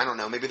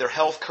 maybe their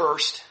health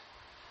cursed,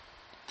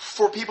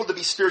 for people to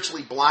be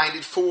spiritually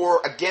blinded,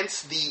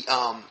 against the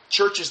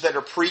churches that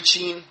are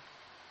preaching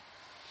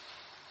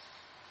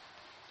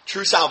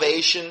true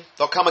salvation.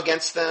 They'll come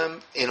against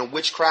them in a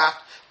witchcraft.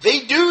 They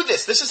do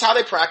this. This is how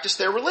they practice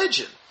their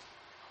religion.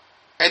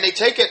 And they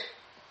take it,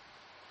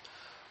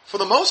 for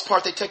the most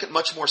part, they take it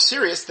much more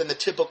serious than the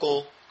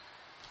typical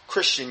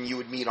Christian you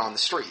would meet on the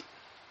street.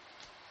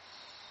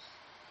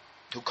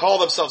 Who call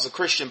themselves a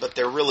Christian, but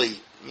they're really,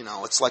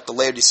 it's like the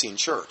Laodicean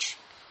church.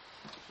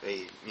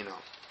 They,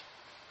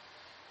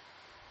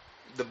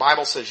 the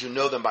Bible says you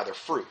know them by their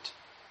fruit.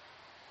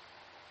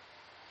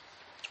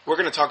 We're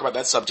going to talk about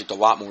that subject a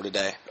lot more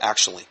today,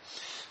 actually.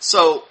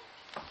 So,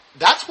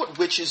 that's what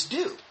witches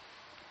do.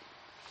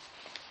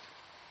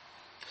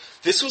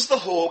 This was the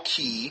whole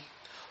key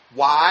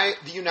why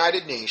the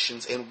United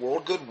Nations and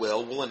World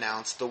Goodwill will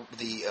announce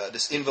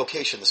this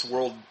invocation, this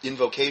world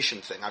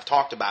invocation thing. I've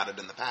talked about it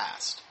in the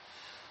past.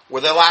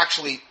 Where they'll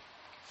actually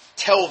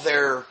tell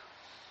their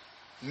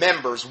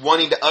members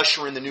wanting to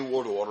usher in the New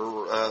World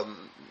Order.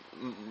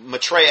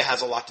 Maitreya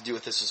has a lot to do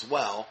with this as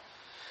well.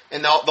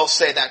 And they'll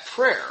say that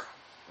prayer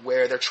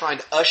where they're trying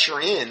to usher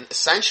in,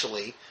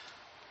 essentially,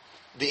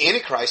 the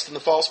Antichrist and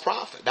the false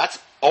prophet. That's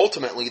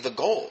ultimately the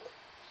goal.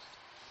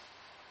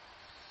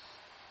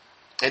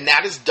 And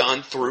that is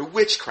done through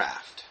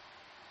witchcraft.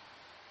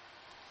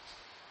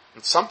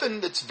 It's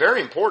something that's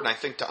very important, I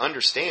think, to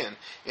understand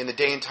in the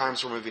day and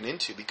times we're moving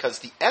into, because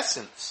the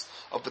essence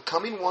of the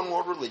coming one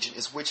world religion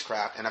is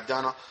witchcraft, and I've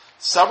done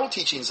several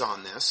teachings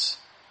on this,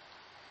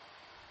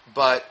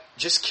 but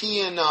just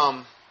key in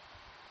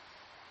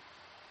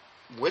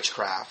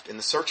witchcraft in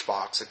the search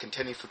box at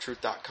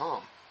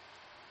contendingfortruth.com.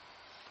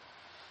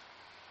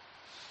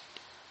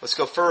 Let's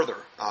go further.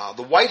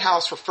 The White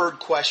House referred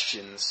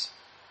questions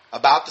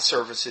about the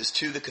services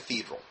to the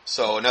cathedral.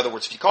 So, in other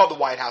words, if you called the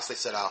White House, they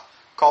said,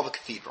 call the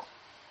cathedral.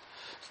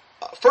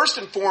 First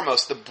and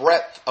foremost, the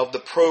breadth of the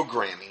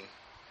programming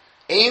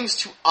aims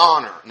to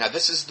honor, now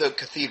this is the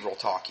cathedral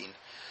talking,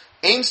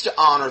 aims to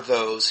honor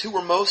those who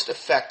were most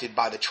affected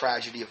by the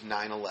tragedy of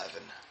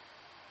 9/11.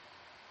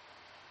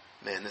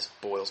 Man, this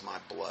boils my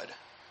blood.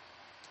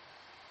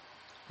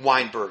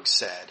 Weinberg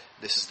said,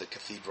 this is the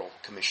cathedral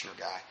commissioner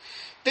guy.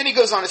 Then he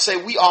goes on to say,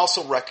 we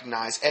also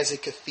recognize as a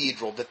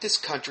cathedral that this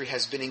country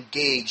has been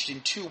engaged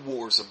in 2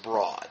 wars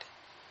abroad.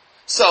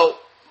 So,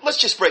 let's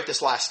just break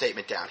this last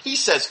statement down. He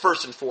says,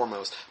 first and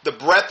foremost, the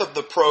breadth of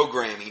the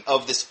programming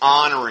of this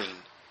honoring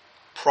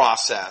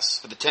process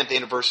for the 10th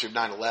anniversary of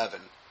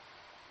 9/11,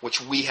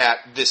 which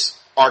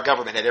our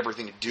government had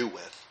everything to do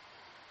with,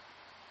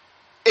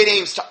 it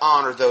aims to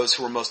honor those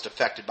who were most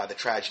affected by the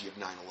tragedy of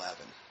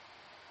 9/11.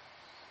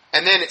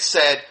 And then it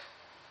said,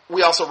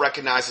 we also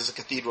recognize as a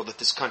cathedral that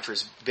this country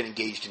has been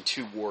engaged in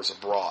 2 wars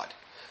abroad.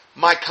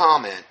 My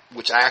comment,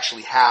 which I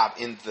actually have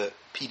in the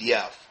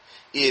PDF,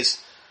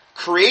 is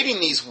creating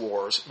these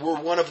wars were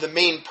one of the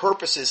main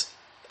purposes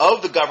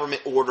of the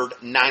government-ordered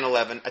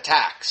 9/11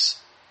 attacks.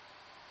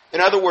 In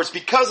other words,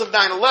 because of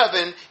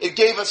 9/11, it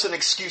gave us an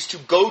excuse to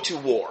go to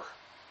war.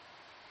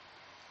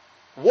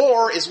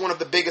 War is one of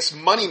the biggest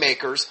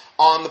moneymakers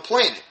on the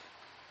planet.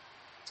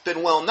 It's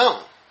been well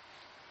known.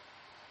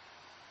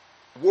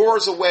 War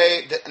is a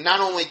way that not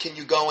only can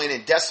you go in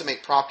and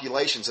decimate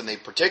populations, and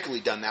they've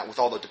particularly done that with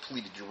all the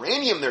depleted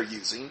uranium they're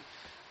using,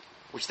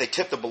 which they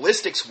tip the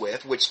ballistics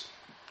with, which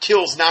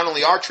kills not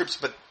only our troops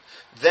but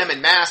them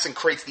en masse and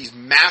creates these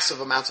massive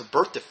amounts of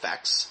birth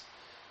defects,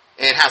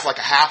 and has like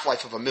a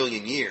half-life of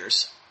 1,000,000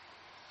 years.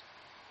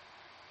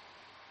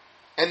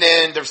 And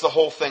then there's the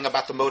whole thing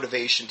about the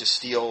motivation to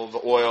steal the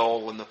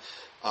oil and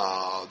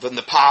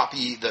the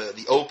poppy,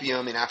 the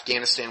opium in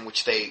Afghanistan,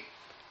 which the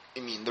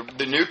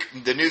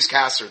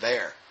newscasts are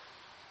there.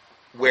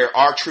 where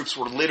our troops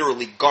were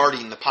literally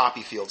guarding the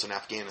poppy fields in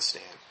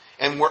Afghanistan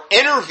and were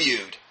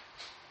interviewed.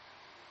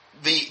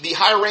 The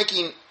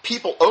higher-ranking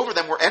people over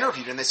them were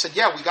interviewed, and they said,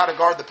 yeah, we got to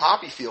guard the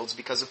poppy fields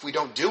because if we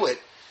don't do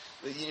it,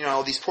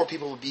 these poor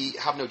people would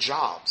have no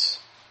jobs.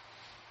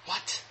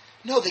 What?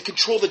 No, they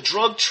control the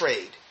drug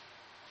trade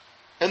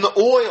and the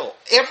oil.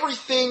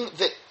 Everything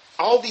that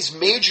all these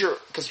major,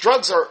 because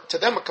drugs are, to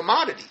them, a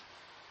commodity.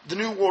 The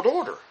New World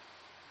Order.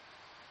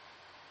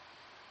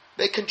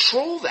 They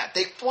control that.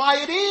 They fly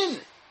it in.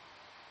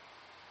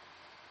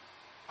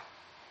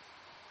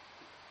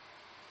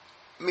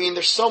 I mean,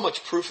 there's so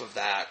much proof of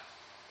that.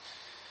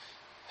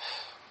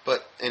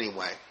 But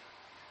anyway,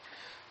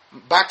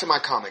 back to my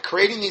comment.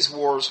 Creating these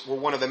wars were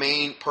one of the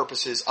main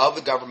purposes of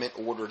the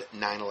government-ordered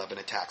 9/11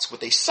 attacks,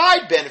 with a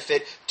side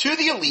benefit to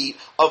the elite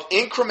of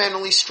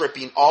incrementally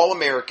stripping all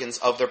Americans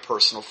of their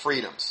personal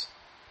freedoms.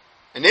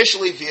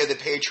 Initially via the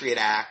Patriot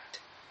Act,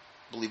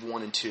 I believe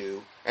 1 and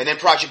 2, and then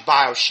Project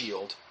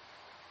BioShield,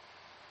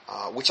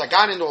 which I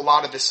got into a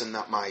lot of this in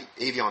my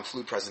avian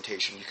flu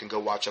presentation. You can go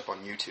watch up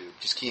on YouTube.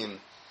 Just key in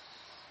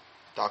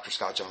Dr.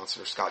 Scott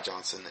Johnson or Scott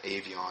Johnson, the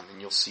avian,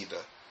 and you'll see you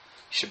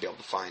should be able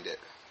to find it.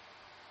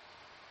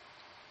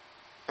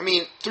 I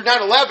mean, through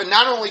 9/11,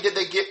 not only did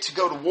they get to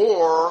go to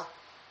war,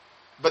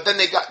 but then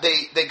they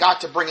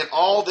got to bring in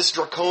all this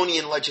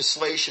draconian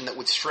legislation that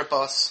would strip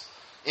us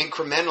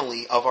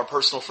incrementally of our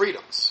personal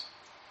freedoms.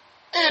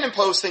 And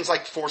impose things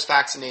like forced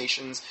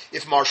vaccinations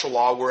if martial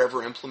law were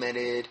ever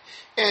implemented,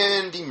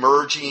 and the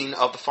merging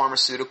of the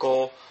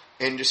pharmaceutical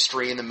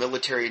industry and the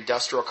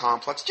military-industrial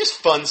complex. Just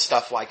fun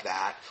stuff like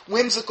that.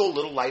 Whimsical,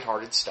 little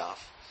lighthearted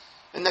stuff.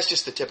 And that's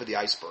just the tip of the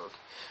iceberg.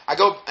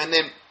 And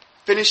then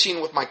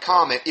finishing with my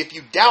comment, if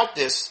you doubt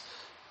this,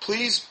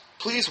 please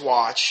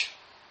watch,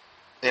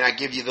 and I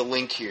give you the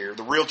link here,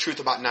 The Real Truth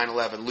About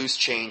 9/11, Loose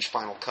Change,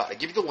 Final Cut. I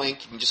give you the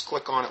link, you can just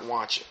click on it and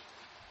watch it.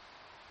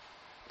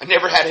 I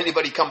never had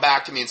anybody come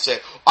back to me and say,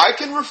 I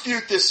can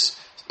refute this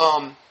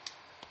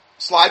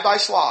slide by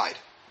slide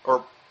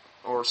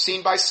or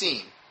scene by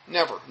scene.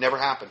 Never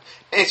happened.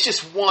 And it's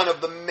just one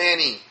of the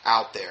many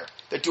out there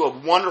that do a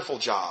wonderful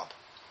job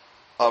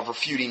of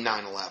refuting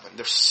 9/11.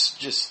 There's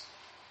just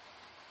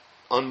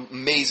an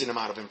amazing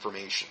amount of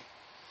information.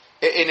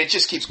 And it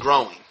just keeps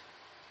growing.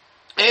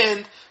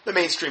 And the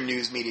mainstream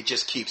news media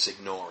just keeps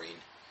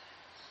ignoring.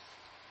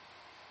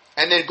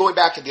 And then going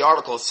back to the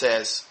article, it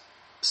says,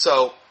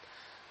 so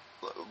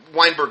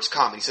Weinberg's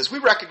comment, he says, we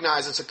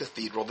recognize as a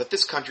cathedral that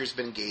this country has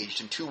been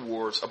engaged in 2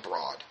 wars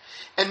abroad.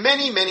 And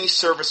many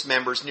service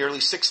members,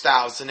 nearly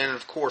 6,000, and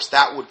of course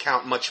that would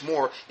count much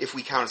more if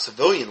we counted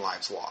civilian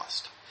lives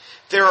lost.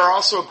 There are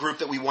also a group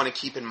that we want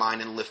to keep in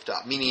mind and lift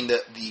up, meaning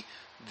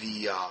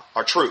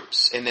our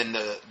troops, and then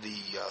the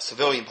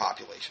civilian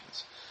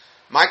populations.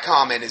 My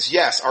comment is,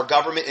 yes, our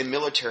government and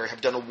military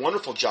have done a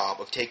wonderful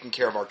job of taking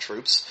care of our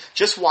troops.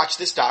 Just watch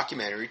this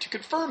documentary to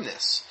confirm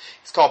this.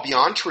 It's called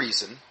Beyond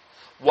Treason.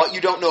 What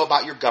you don't know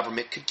about your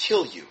government could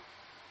kill you.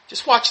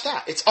 Just watch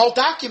that. It's all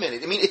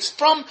documented. I mean, it's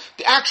from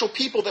the actual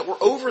people that were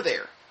over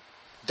there.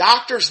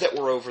 Doctors that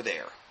were over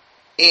there.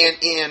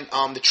 And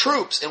the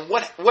troops and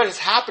what has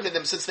happened to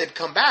them since they've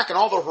come back and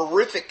all the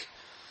horrific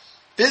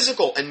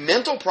physical and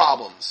mental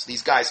problems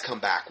these guys come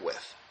back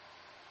with.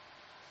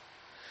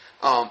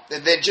 And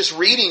then just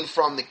reading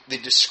from the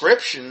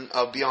description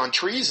of Beyond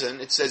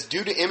Treason, it says,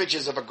 due to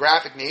images of a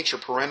graphic nature,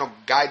 parental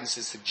guidance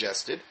is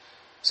suggested.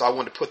 So I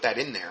wanted to put that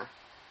in there.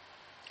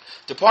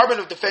 Department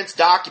of Defense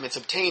documents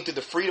obtained through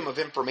the Freedom of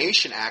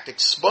Information Act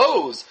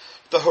expose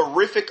the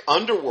horrific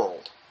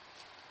underworld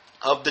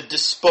of the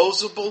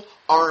disposable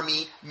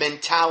army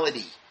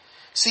mentality.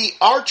 See,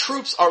 our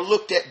troops are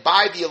looked at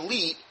by the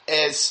elite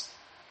as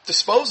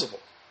disposable.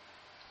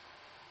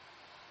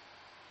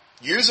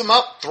 Use them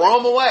up, throw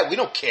them away. We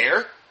don't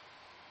care.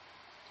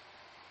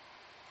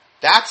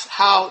 That's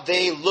how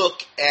they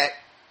look at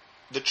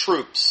the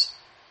troops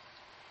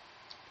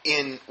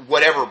in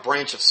whatever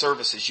branch of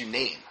services you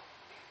name.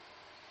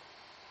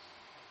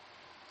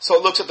 So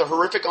it looks at the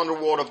horrific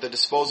underworld of the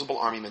disposable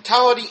army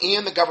mentality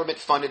and the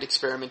government-funded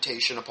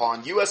experimentation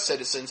upon U.S.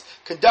 citizens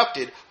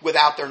conducted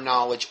without their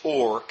knowledge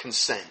or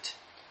consent.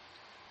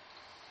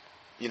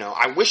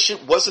 I wish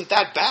it wasn't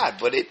that bad,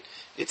 but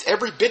it's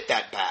every bit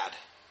that bad.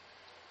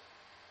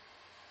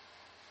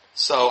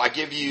 So I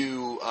give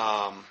you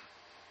all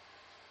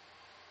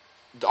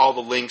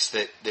the links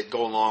that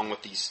go along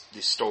with these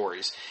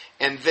stories.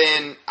 And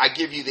then I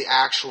give you the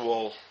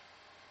actual,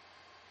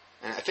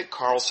 and I think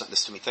Carl sent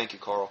this to me. Thank you,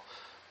 Carl.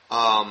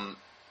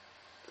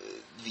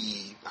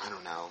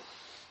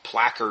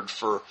 Placard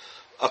for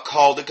A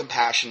Call to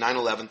Compassion,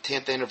 9/11,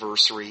 10th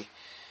anniversary,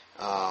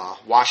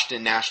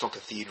 Washington National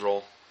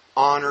Cathedral,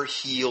 Honor,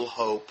 Heal,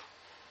 Hope.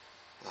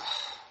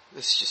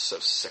 This is just so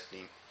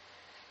sickening.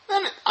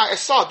 Then I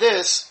saw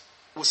this,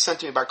 was sent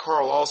to me by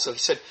Carl also. He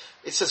said,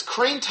 it says,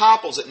 crane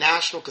topples at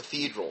National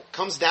Cathedral,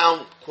 comes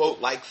down, quote,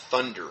 like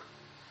thunder.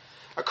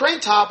 A crane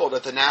toppled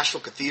at the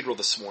National Cathedral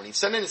this morning,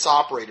 sending its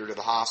operator to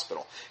the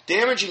hospital,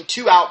 damaging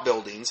 2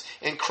 outbuildings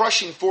and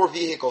crushing 4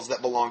 vehicles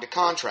that belonged to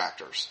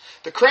contractors.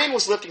 The crane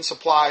was lifting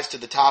supplies to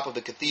the top of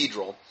the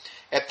cathedral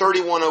at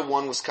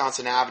 3101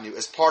 Wisconsin Avenue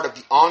as part of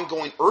the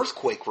ongoing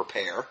earthquake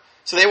repair.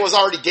 So there was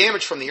already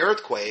damage from the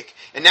earthquake,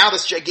 and now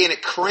this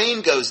gigantic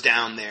crane goes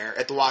down there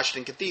at the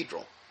Washington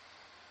Cathedral.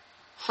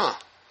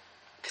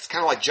 It's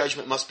kind of like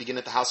judgment must begin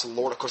at the house of the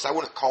Lord. Of course, I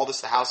wouldn't call this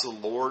the house of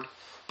the Lord,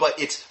 but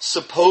it's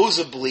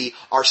supposedly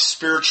our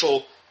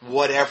spiritual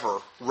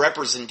whatever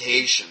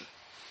representation,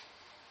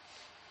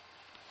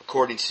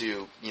 according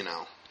to,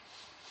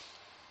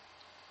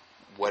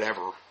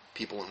 whatever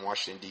people in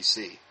Washington,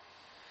 D.C.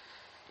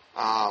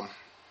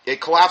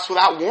 It collapsed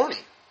without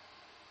warning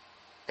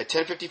at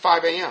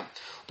 10:55 a.m.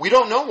 We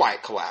don't know why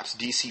it collapsed,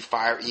 D.C.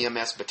 Fire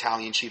EMS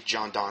Battalion Chief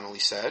John Donnelly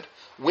said.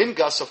 Wind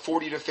gusts of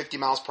 40 to 50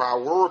 miles per hour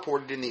were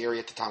reported in the area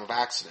at the time of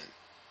accident.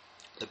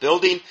 The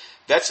building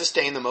that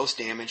sustained the most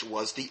damage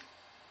was the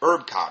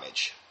Herb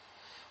Cottage,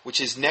 which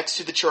is next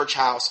to the church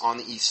house on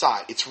the east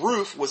side. Its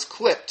roof was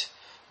clipped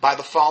by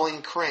the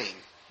falling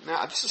crane.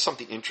 Now, this is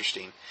something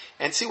interesting.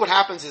 And see, what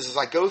happens is, as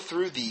I go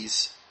through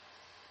these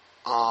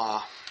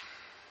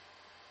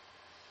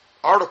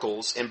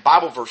articles, and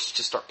Bible verses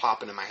just start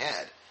popping in my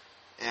head.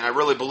 And I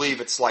really believe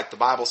it's like the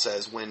Bible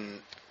says,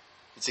 when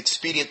it's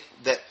expedient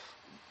that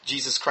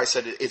Jesus Christ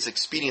said, it's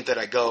expedient that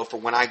I go, for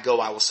when I go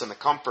I will send the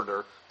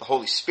Comforter, the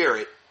Holy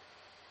Spirit,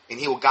 and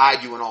He will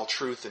guide you in all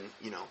truth and,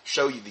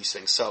 show you these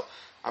things. So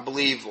I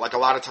believe, like a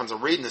lot of times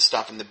I'm reading this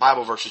stuff and the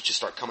Bible verses just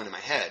start coming in my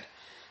head.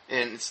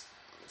 And it's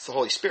the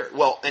Holy Spirit.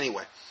 Well,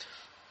 anyway,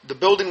 the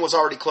building was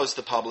already closed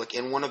to the public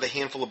and one of the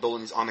handful of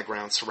buildings on the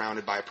ground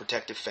surrounded by a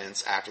protective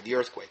fence after the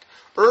earthquake.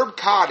 Herb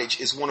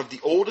Cottage is one of the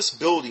oldest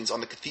buildings on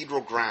the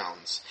cathedral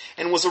grounds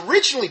and was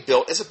originally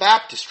built as a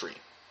baptistry.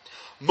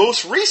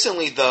 Most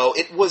recently, though,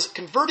 it was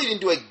converted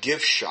into a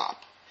gift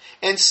shop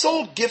and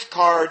sold gift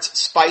cards,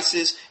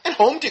 spices, and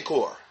home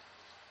decor.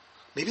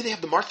 Maybe they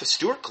have the Martha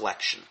Stewart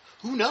collection.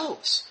 Who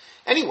knows?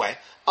 Anyway,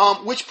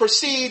 which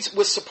proceeds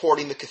with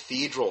supporting the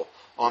cathedral.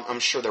 I'm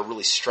sure they're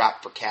really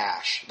strapped for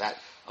cash. That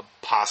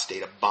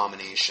apostate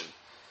abomination.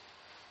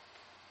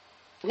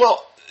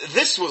 Well,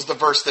 this was the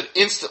verse that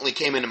instantly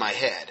came into my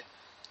head.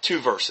 2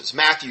 verses.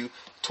 Matthew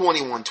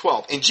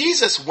 21:12. And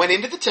Jesus went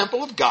into the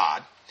temple of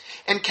God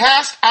and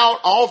cast out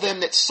all them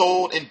that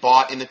sold and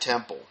bought in the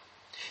temple,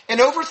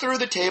 and overthrew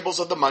the tables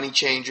of the money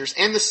changers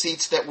and the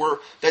seats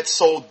that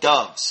sold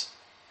doves.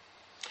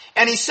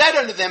 And he said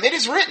unto them, It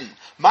is written,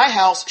 My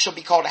house shall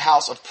be called a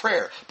house of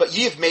prayer, but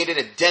ye have made it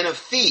a den of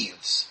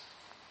thieves.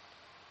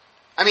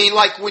 I mean,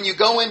 like when you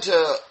go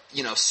into,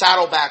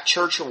 Saddleback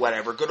Church or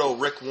whatever, good old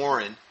Rick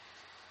Warren,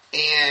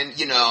 and,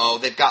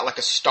 they've got like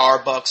a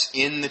Starbucks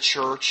in the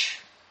church,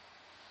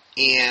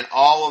 and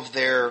all of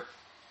their,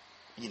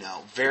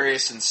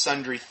 various and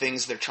sundry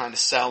things they're trying to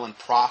sell and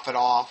profit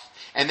off.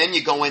 And then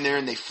you go in there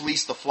and they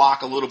fleece the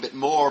flock a little bit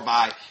more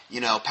by,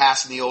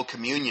 passing the old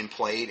communion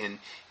plate and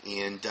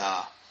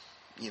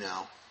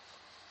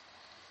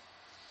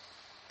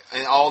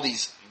all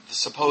these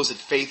supposed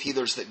faith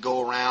healers that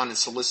go around and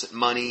solicit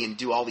money and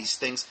do all these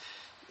things.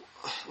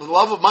 The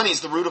love of money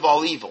is the root of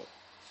all evil.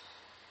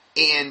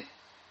 And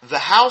the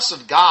house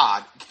of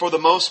God, for the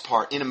most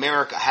part, in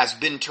America, has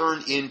been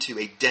turned into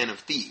a den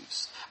of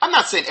thieves. I'm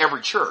not saying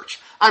every church.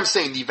 I'm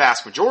saying the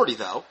vast majority,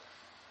 though.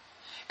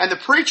 And the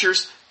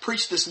preachers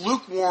preach this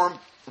lukewarm,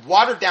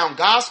 watered-down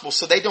gospel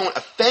so they don't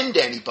offend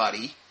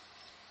anybody,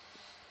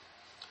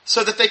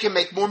 so that they can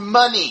make more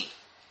money,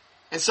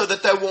 and so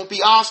that they won't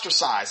be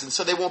ostracized, and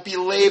so they won't be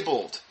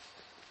labeled.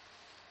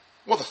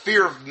 Well, the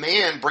fear of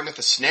man bringeth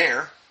a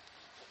snare.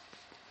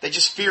 They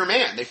just fear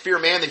man. They fear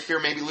man. They fear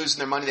maybe losing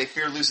their money. They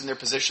fear losing their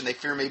position. They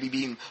fear maybe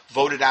being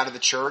voted out of the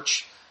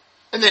church.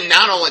 And then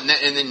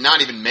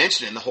not even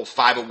mentioning the whole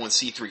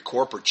 501c3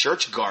 corporate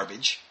church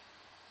garbage.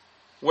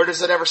 Where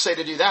does it ever say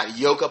to do that?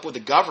 Yoke up with the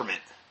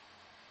government.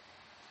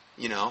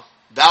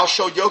 Thou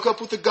shalt yoke up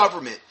with the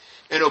government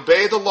and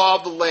obey the law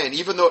of the land,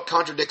 even though it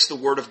contradicts the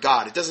word of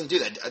God. It doesn't do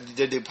that.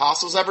 Did the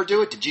apostles ever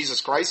do it? Did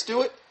Jesus Christ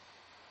do it?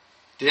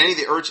 Did any of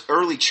the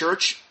early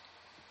church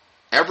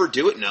ever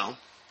do it? No.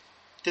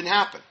 It didn't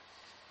happen.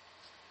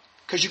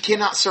 Because you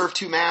cannot serve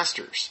 2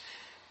 masters.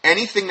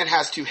 Anything that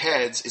has 2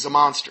 heads is a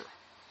monster.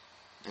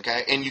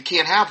 Okay? And you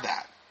can't have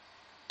that.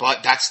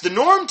 But that's the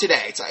norm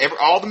today.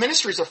 All the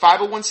ministries are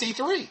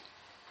 501c3.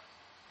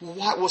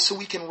 Well, so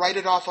we can write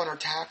it off on our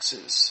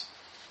taxes.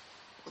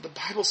 Well, the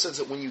Bible says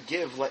that when you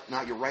give, let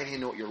not your right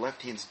hand know what your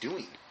left hand's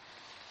doing.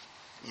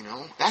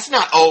 That's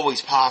not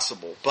always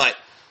possible. But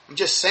I'm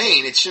just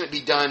saying it shouldn't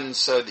be done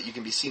so that you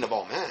can be seen of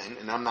all men.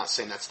 And I'm not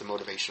saying that's the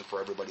motivation for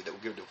everybody that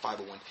will give to a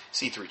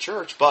 501c3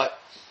 church. But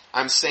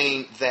I'm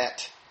saying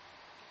that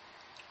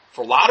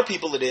for a lot of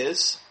people it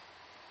is.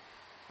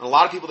 And a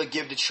lot of people that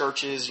give to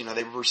churches,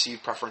 they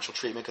receive preferential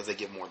treatment because they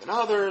give more than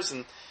others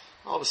and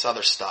all this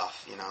other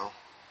stuff,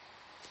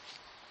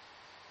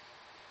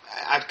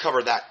 I've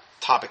covered that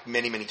topic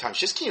many, many times.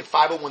 Just key in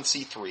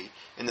 501c3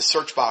 in the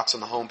search box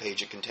on the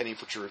homepage at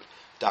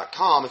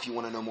contendingfortruth.com if you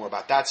want to know more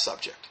about that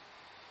subject.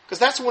 Because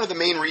that's one of the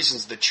main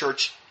reasons the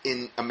church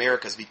in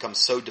America has become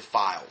so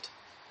defiled.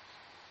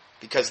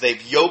 Because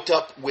they've yoked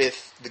up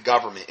with the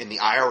government in the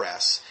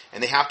IRS,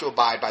 and they have to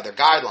abide by their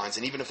guidelines.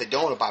 And even if they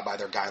don't abide by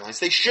their guidelines,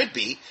 they should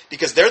be,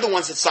 because they're the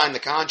ones that signed the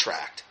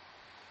contract.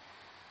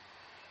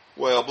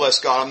 Well, bless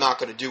God, I'm not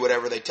going to do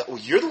whatever they tell. Well,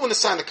 you're the one that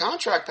signed the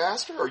contract,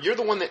 Pastor, or you're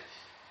the one that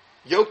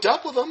yoked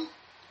up with them,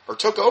 or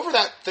took over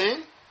that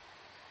thing.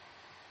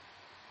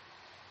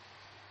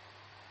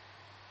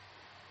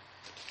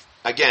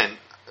 Again,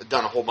 I've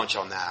done a whole bunch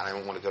on that. I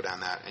don't want to go down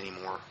that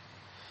anymore.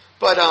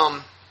 But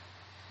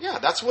yeah,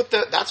 that's what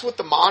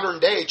the modern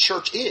day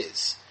church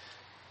is.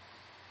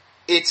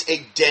 It's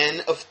a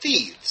den of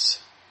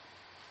thieves.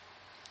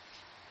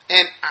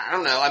 And I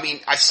don't know, I mean,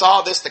 I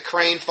saw this, the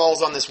crane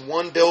falls on this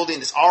one building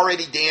that's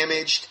already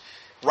damaged.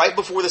 Right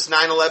before this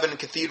 9/11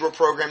 cathedral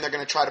program, they're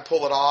going to try to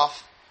pull it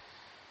off.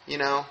 You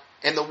know?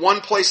 And the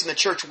one place in the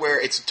church where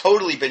it's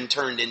totally been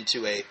turned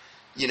into a,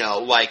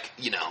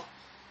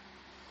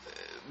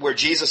 where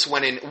Jesus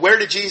went in. Where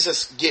did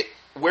Jesus get,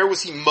 what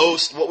was he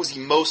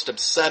most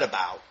upset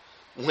about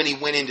when he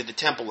went into the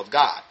temple of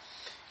God?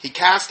 He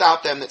cast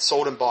out them that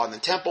sold and bought in the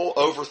temple,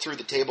 overthrew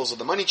the tables of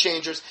the money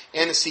changers,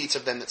 and the seats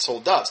of them that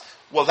sold doves.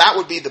 Well, that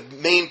would be the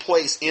main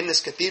place in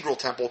this cathedral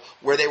temple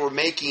where they were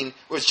making,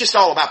 it was just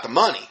all about the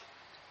money.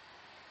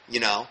 You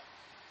know?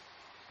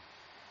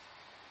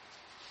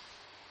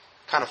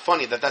 Kind of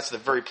funny that that's the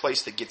very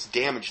place that gets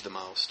damaged the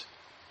most.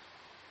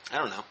 I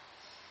don't know.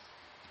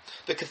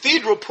 The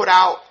cathedral put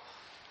out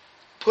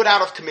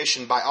of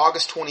commission by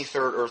August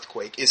 23rd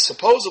earthquake is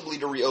supposedly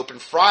to reopen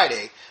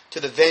Friday to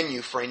the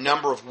venue for a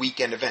number of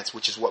weekend events,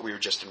 which is what we were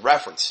just in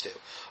reference to,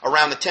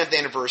 around the 10th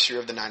anniversary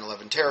of the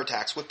 9/11 terror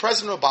attacks, with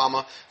President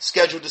Obama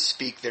scheduled to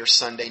speak there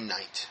Sunday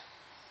night.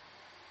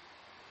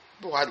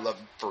 Boy, I'd love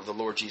for the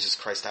Lord Jesus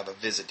Christ to have a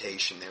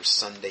visitation there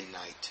Sunday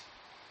night.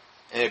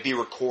 And it'd be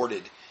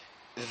recorded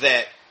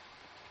that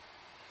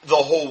the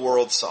whole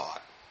world saw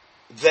it.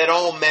 That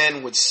all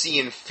men would see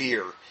and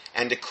fear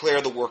and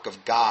declare the work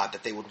of God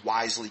that they would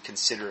wisely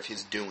consider of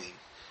his doing.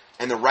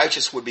 And the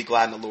righteous would be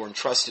glad in the Lord and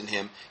trust in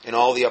him, and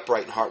all the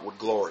upright in heart would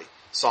glory.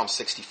 Psalm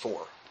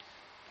 64.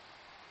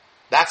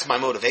 That's my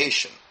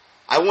motivation.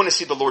 I want to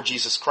see the Lord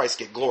Jesus Christ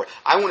get glory.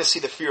 I want to see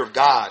the fear of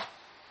God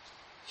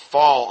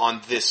fall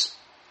on this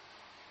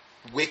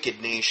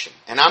wicked nation.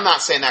 And I'm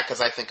not saying that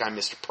because I think I'm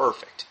Mr.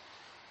 Perfect.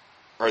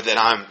 Or that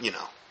I'm,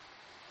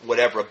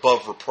 whatever,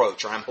 above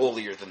reproach, or I'm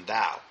holier than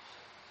thou.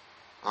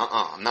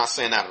 I'm not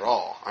saying that at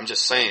all. I'm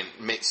just saying,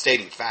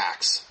 stating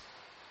facts.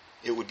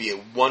 It would be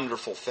a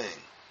wonderful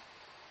thing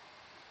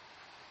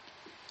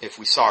if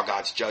we saw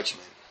God's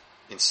judgment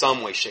in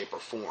some way, shape, or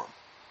form.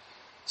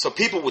 So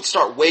people would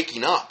start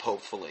waking up,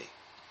 hopefully.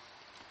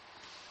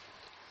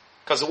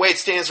 Because the way it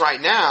stands right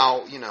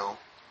now,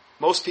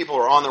 most people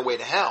are on their way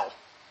to hell.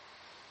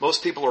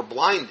 Most people are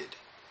blinded.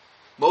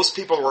 Most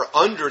people are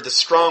under the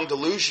strong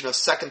delusion of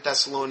 2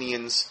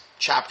 Thessalonians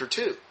chapter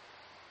 2.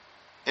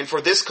 And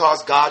for this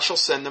cause God shall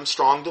send them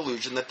strong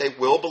delusion, that they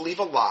will believe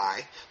a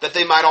lie, that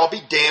they might all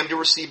be damned who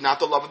receive not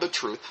the love of the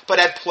truth, but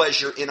had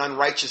pleasure in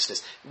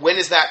unrighteousness. When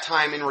is that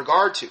time in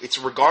regard to? It's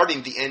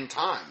regarding the end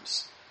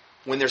times.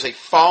 When there's a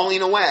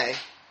falling away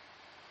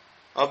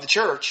of the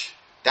church,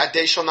 that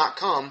day shall not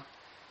come,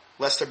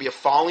 lest there be a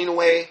falling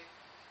away,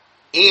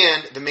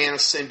 and the man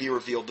of sin be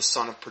revealed, the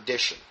son of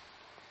perdition.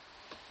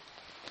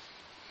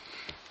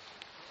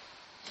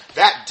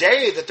 That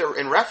day that they're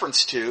in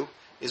reference to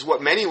is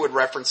what many would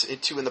reference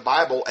it to in the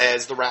Bible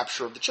as the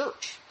rapture of the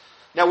church.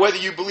 Now, whether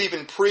you believe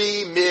in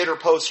pre, mid, or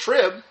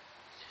post-trib,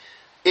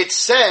 it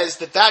says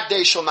that that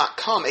day shall not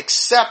come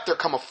except there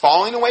come a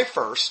falling away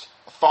first,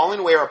 a falling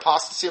away or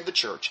apostasy of the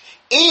church,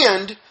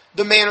 and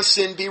the man of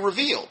sin be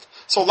revealed.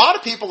 So a lot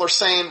of people are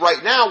saying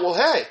right now, well,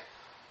 hey,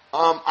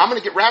 I'm going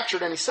to get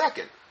raptured any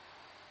second.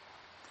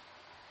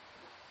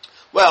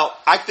 Well,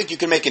 I think you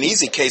can make an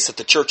easy case that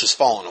the church has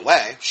fallen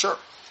away, sure.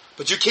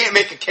 But you can't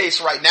make a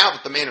case right now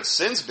that the man of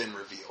sin's been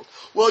revealed.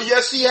 Well,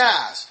 yes, he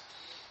has.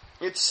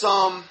 It's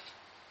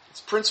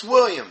Prince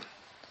William.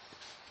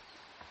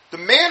 The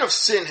man of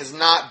sin has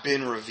not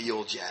been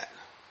revealed yet.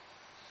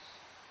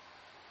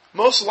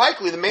 Most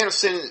likely, the man of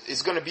sin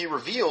is going to be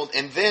revealed,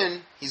 and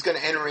then he's going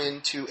to enter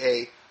into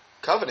a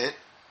covenant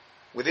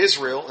with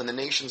Israel and the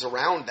nations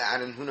around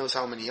that, and who knows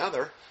how many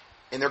other,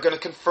 and they're going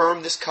to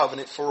confirm this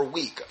covenant for a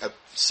week, a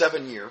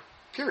 7-year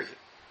period,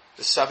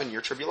 the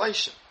 7-year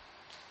tribulation.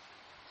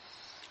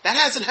 That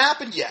hasn't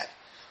happened yet.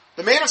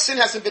 The man of sin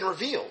hasn't been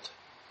revealed.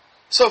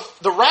 So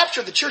the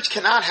rapture of the church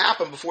cannot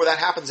happen before that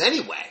happens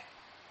anyway.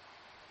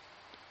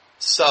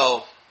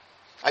 So,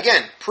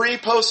 again, pre,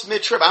 post,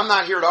 mid-trib, I'm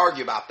not here to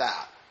argue about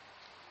that.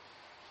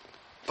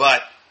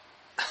 But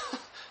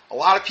a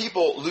lot of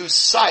people lose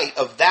sight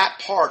of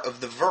that part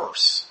of the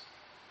verse.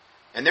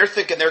 And they're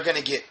thinking they're going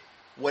to get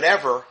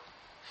whatever.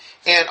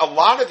 And a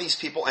lot of these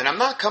people, and I'm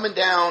not coming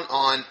down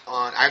on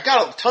I've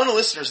got a ton of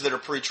listeners that are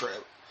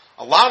pre-trib.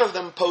 A lot of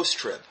them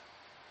post-trib.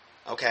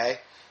 Okay?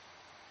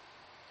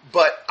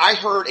 But I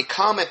heard a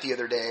comment the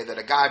other day that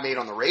a guy made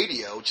on the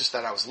radio, just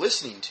that I was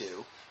listening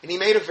to, And he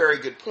made a very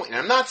good point. And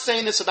I'm not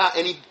saying this about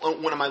any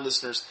one of my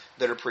listeners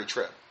that are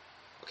pre-trib.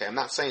 Okay, I'm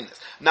not saying this.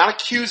 I'm not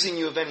accusing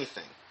you of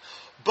anything.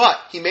 But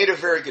he made a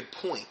very good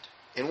point.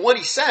 And what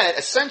he said,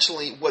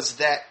 essentially, was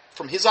that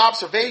from his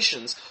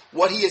observations,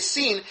 what he has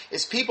seen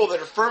is people that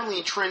are firmly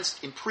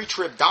entrenched in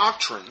pre-trib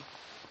doctrine,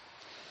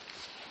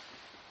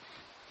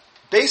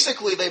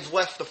 basically they've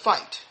left the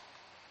fight.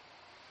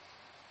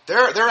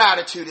 Their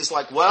attitude is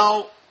like,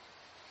 well,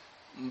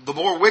 the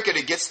more wicked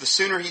it gets, the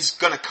sooner he's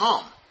going to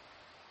come.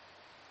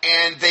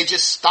 And they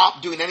just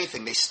stop doing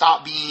anything. They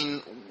stop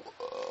being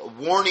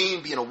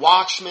warning, being a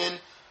watchman.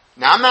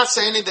 Now, I'm not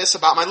saying any of this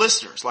about my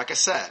listeners, like I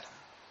said,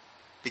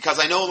 because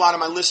I know a lot of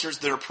my listeners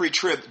that are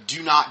pre-trib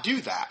do not do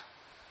that.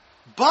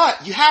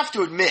 But you have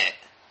to admit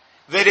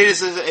that it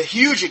is a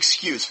huge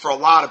excuse for a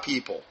lot of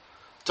people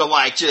to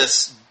I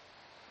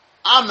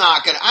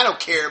don't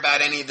care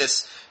about any of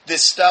this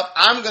stuff.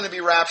 I'm going to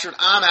be raptured.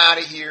 I'm out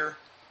of here.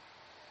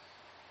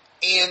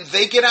 And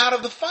they get out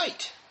of the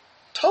fight.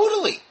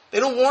 Totally. They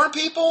don't warn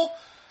people.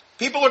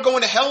 People are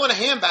going to hell in a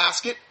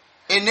handbasket.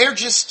 And they're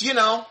just,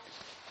 they're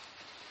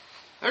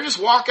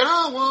just walking,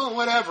 oh, well,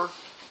 whatever.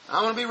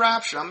 I'm going to be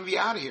raptured. I'm going to be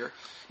out of here.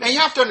 Now, you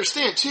have to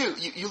understand, too,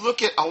 you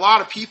look at a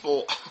lot of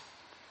people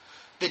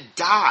that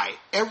die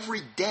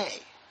every day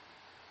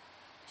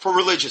for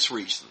religious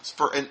reasons.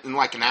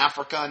 Like in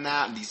Africa and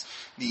that, and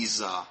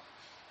these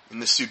in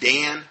the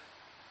Sudan,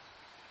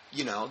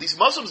 these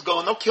Muslims go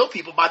and they'll kill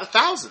people by the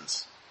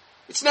thousands.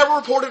 It's never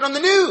reported on the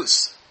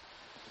news.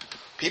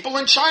 People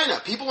in China,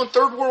 people in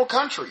third world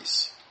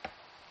countries,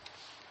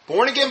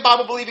 born-again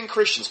Bible-believing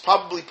Christians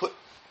probably put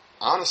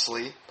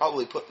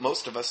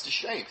most of us to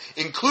shame,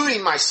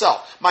 including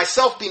myself.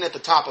 Myself being at the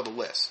top of the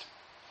list.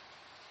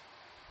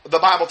 The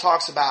Bible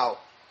talks about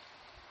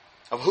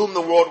of whom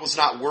the world was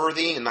not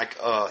worthy, in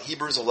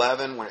Hebrews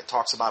 11, when it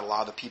talks about a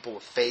lot of the people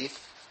of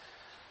faith.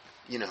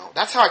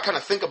 That's how I kind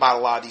of think about a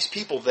lot of these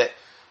people that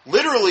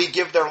literally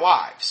give their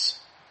lives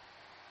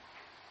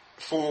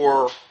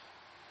for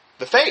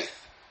the faith.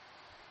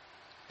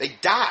 They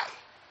die.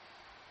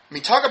 I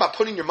mean, talk about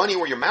putting your money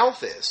where your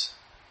mouth is.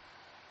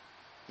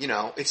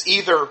 It's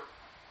either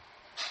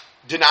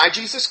deny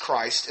Jesus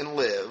Christ and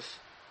live,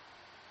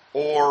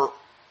 or,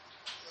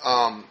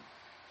 hold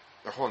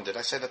on, did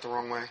I say that the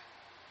wrong way?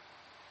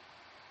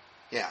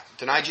 Yeah,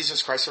 deny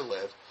Jesus Christ or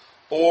live,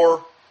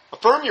 or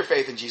affirm your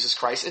faith in Jesus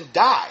Christ and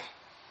die.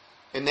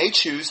 And they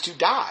choose to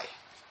die.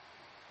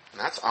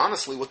 And that's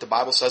honestly what the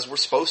Bible says we're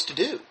supposed to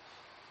do.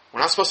 We're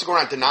not supposed to go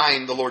around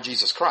denying the Lord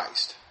Jesus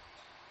Christ.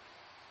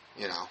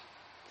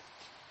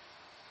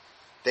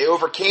 They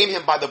overcame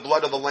him by the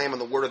blood of the Lamb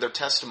and the word of their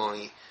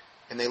testimony,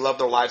 and they loved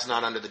their lives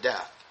not unto the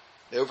death.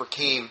 They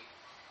overcame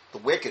the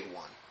wicked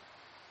one,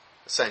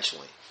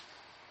 essentially,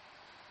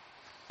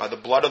 by the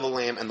blood of the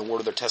Lamb and the word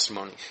of their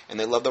testimony, and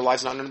they loved their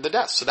lives not unto the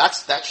death. So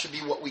that should be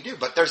what we do.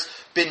 But there's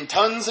been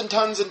tons and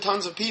tons and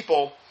tons of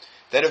people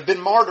that have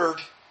been martyred,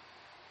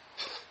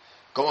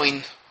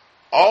 going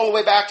all the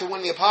way back to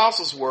when the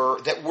apostles were,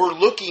 that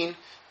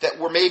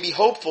were maybe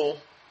hopeful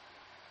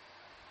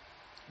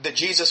that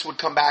Jesus would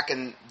come back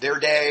in their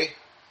day,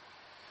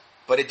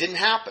 but it didn't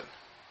happen.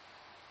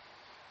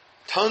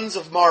 Tons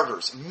of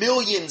martyrs,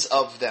 millions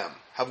of them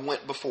have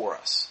went before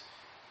us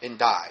and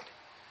died.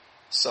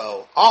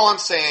 So all I'm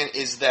saying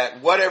is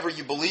that whatever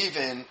you believe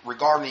in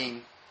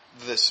regarding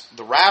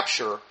the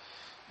rapture,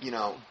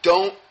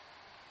 don't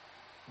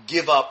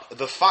give up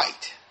the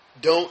fight.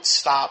 Don't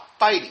stop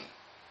fighting.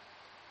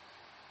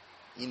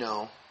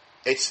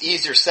 It's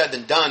easier said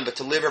than done, but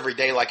to live every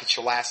day like it's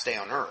your last day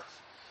on earth.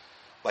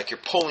 Like you're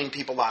pulling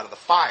people out of the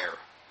fire,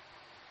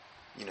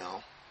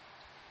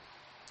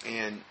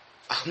 And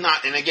I'm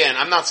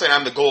not saying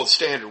I'm the gold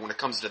standard when it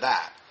comes to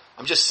that.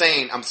 I'm just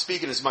saying I'm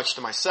speaking as much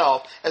to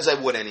myself as I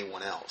would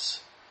anyone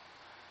else.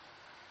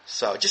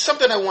 So just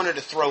something I wanted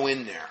to throw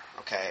in there,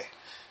 okay?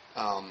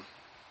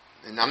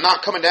 And I'm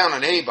not coming down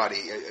on anybody,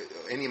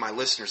 any of my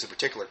listeners in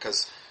particular,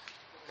 because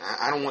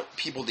I don't want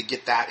people to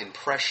get that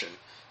impression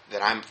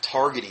that I'm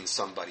targeting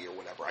somebody or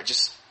whatever.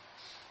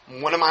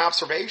 One of my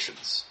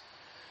observations.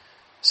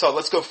 So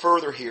let's go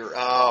further here.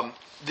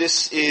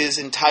 This is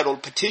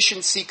entitled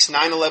Petition Seeks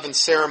 9/11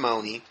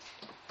 Ceremony,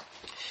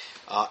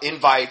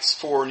 Invites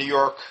for New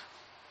York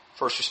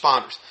First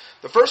Responders.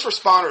 The first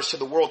responders to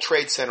the World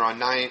Trade Center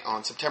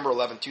on September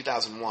 11,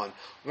 2001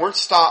 weren't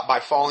stopped by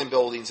falling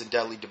buildings and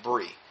deadly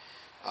debris.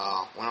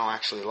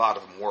 Actually, a lot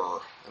of them were.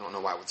 I don't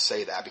know why I would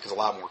say that, because a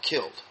lot of them were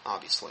killed,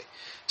 obviously.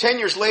 10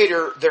 years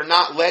later, they're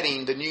not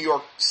letting the New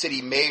York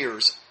City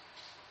mayor's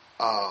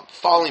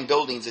falling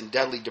buildings and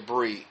deadly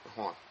debris.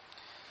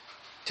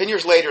 10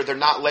 years later, they're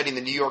not letting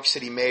the New York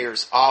City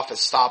mayor's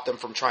office stop them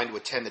from trying to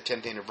attend the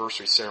 10th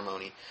anniversary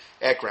ceremony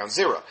at Ground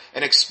Zero.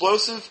 An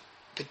explosive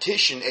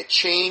petition at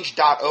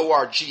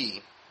change.org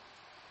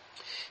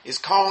is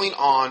calling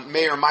on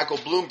Mayor Michael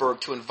Bloomberg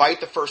to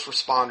invite the first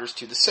responders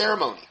to the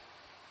ceremony.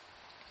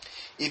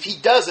 If he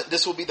doesn't,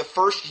 this will be the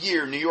first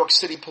year New York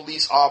City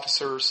police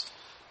officers,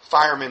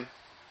 firemen,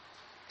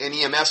 and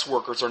EMS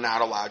workers are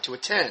not allowed to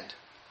attend.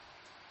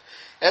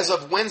 As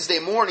of Wednesday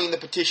morning, the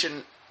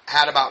petition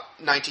had about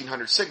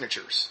 1,900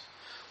 signatures.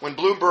 When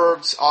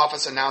Bloomberg's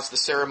office announced the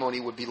ceremony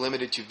would be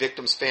limited to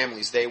victims'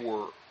 families, they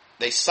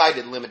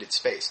cited limited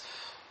space.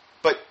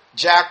 But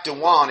Jack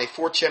Dewan, a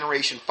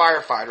fourth-generation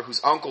firefighter whose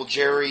uncle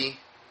Jerry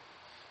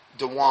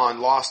Dewan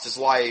lost his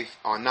life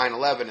on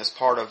 9/11 as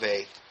part of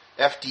a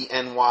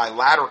FDNY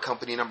ladder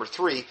company number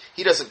 3,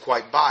 he doesn't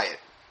quite buy it.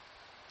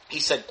 He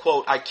said,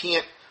 quote, I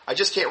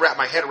just can't wrap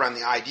my head around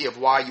the idea of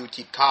why you would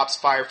keep cops,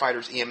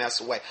 firefighters,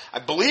 EMS away. I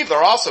believe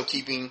they're also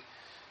keeping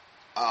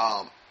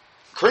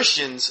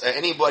Christians,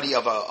 anybody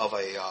of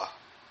a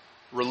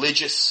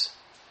religious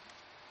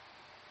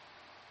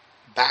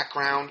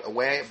background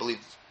away. I believe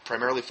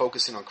primarily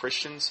focusing on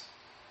Christians.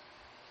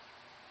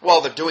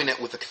 Well, they're doing it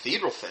with the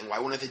cathedral thing. Why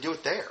wouldn't they do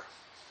it there?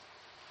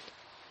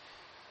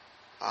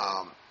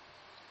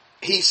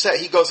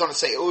 He goes on to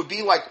say it would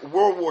be like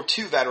World War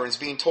II veterans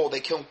being told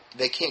they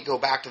can't go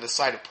back to the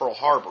site of Pearl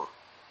Harbor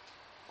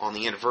on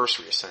the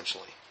anniversary,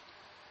 essentially.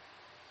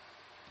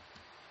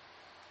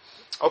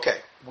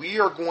 Okay, we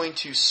are going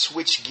to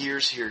switch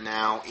gears here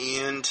now,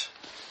 and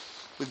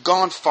we've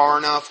gone far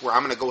enough where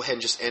I'm going to go ahead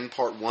and just end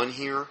part 1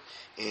 here,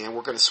 and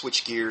we're going to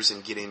switch gears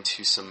and get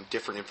into some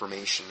different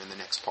information in the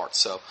next part.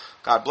 So,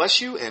 God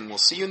bless you, and we'll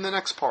see you in the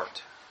next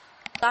part.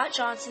 Scott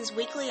Johnson's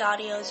weekly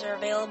audios are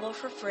available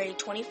for free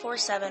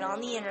 24/7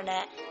 on the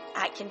internet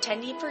at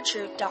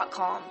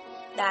contendingfortruth.com.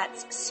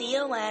 That's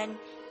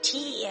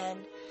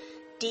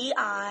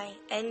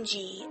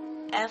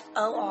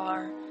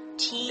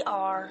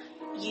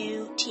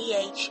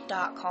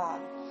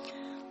CONTENDINGFORTRUTH.com.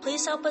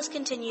 Please help us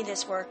continue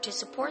this work. To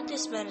support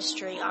this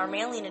ministry, our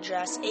mailing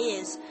address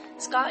is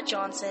Scott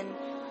Johnson,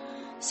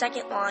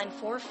 2nd line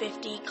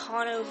 450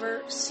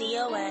 Conover,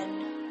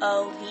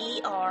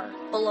 CONOVR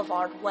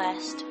Boulevard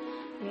West,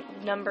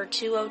 number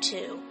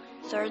 202,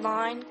 3rd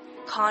line,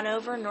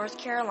 Conover, North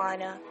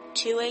Carolina,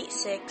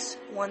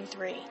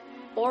 28613.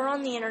 Or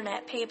on the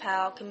internet,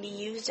 PayPal can be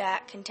used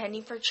at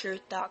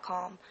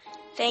contendingfortruth.com.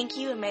 Thank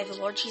you, and may the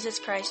Lord Jesus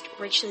Christ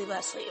richly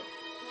bless you.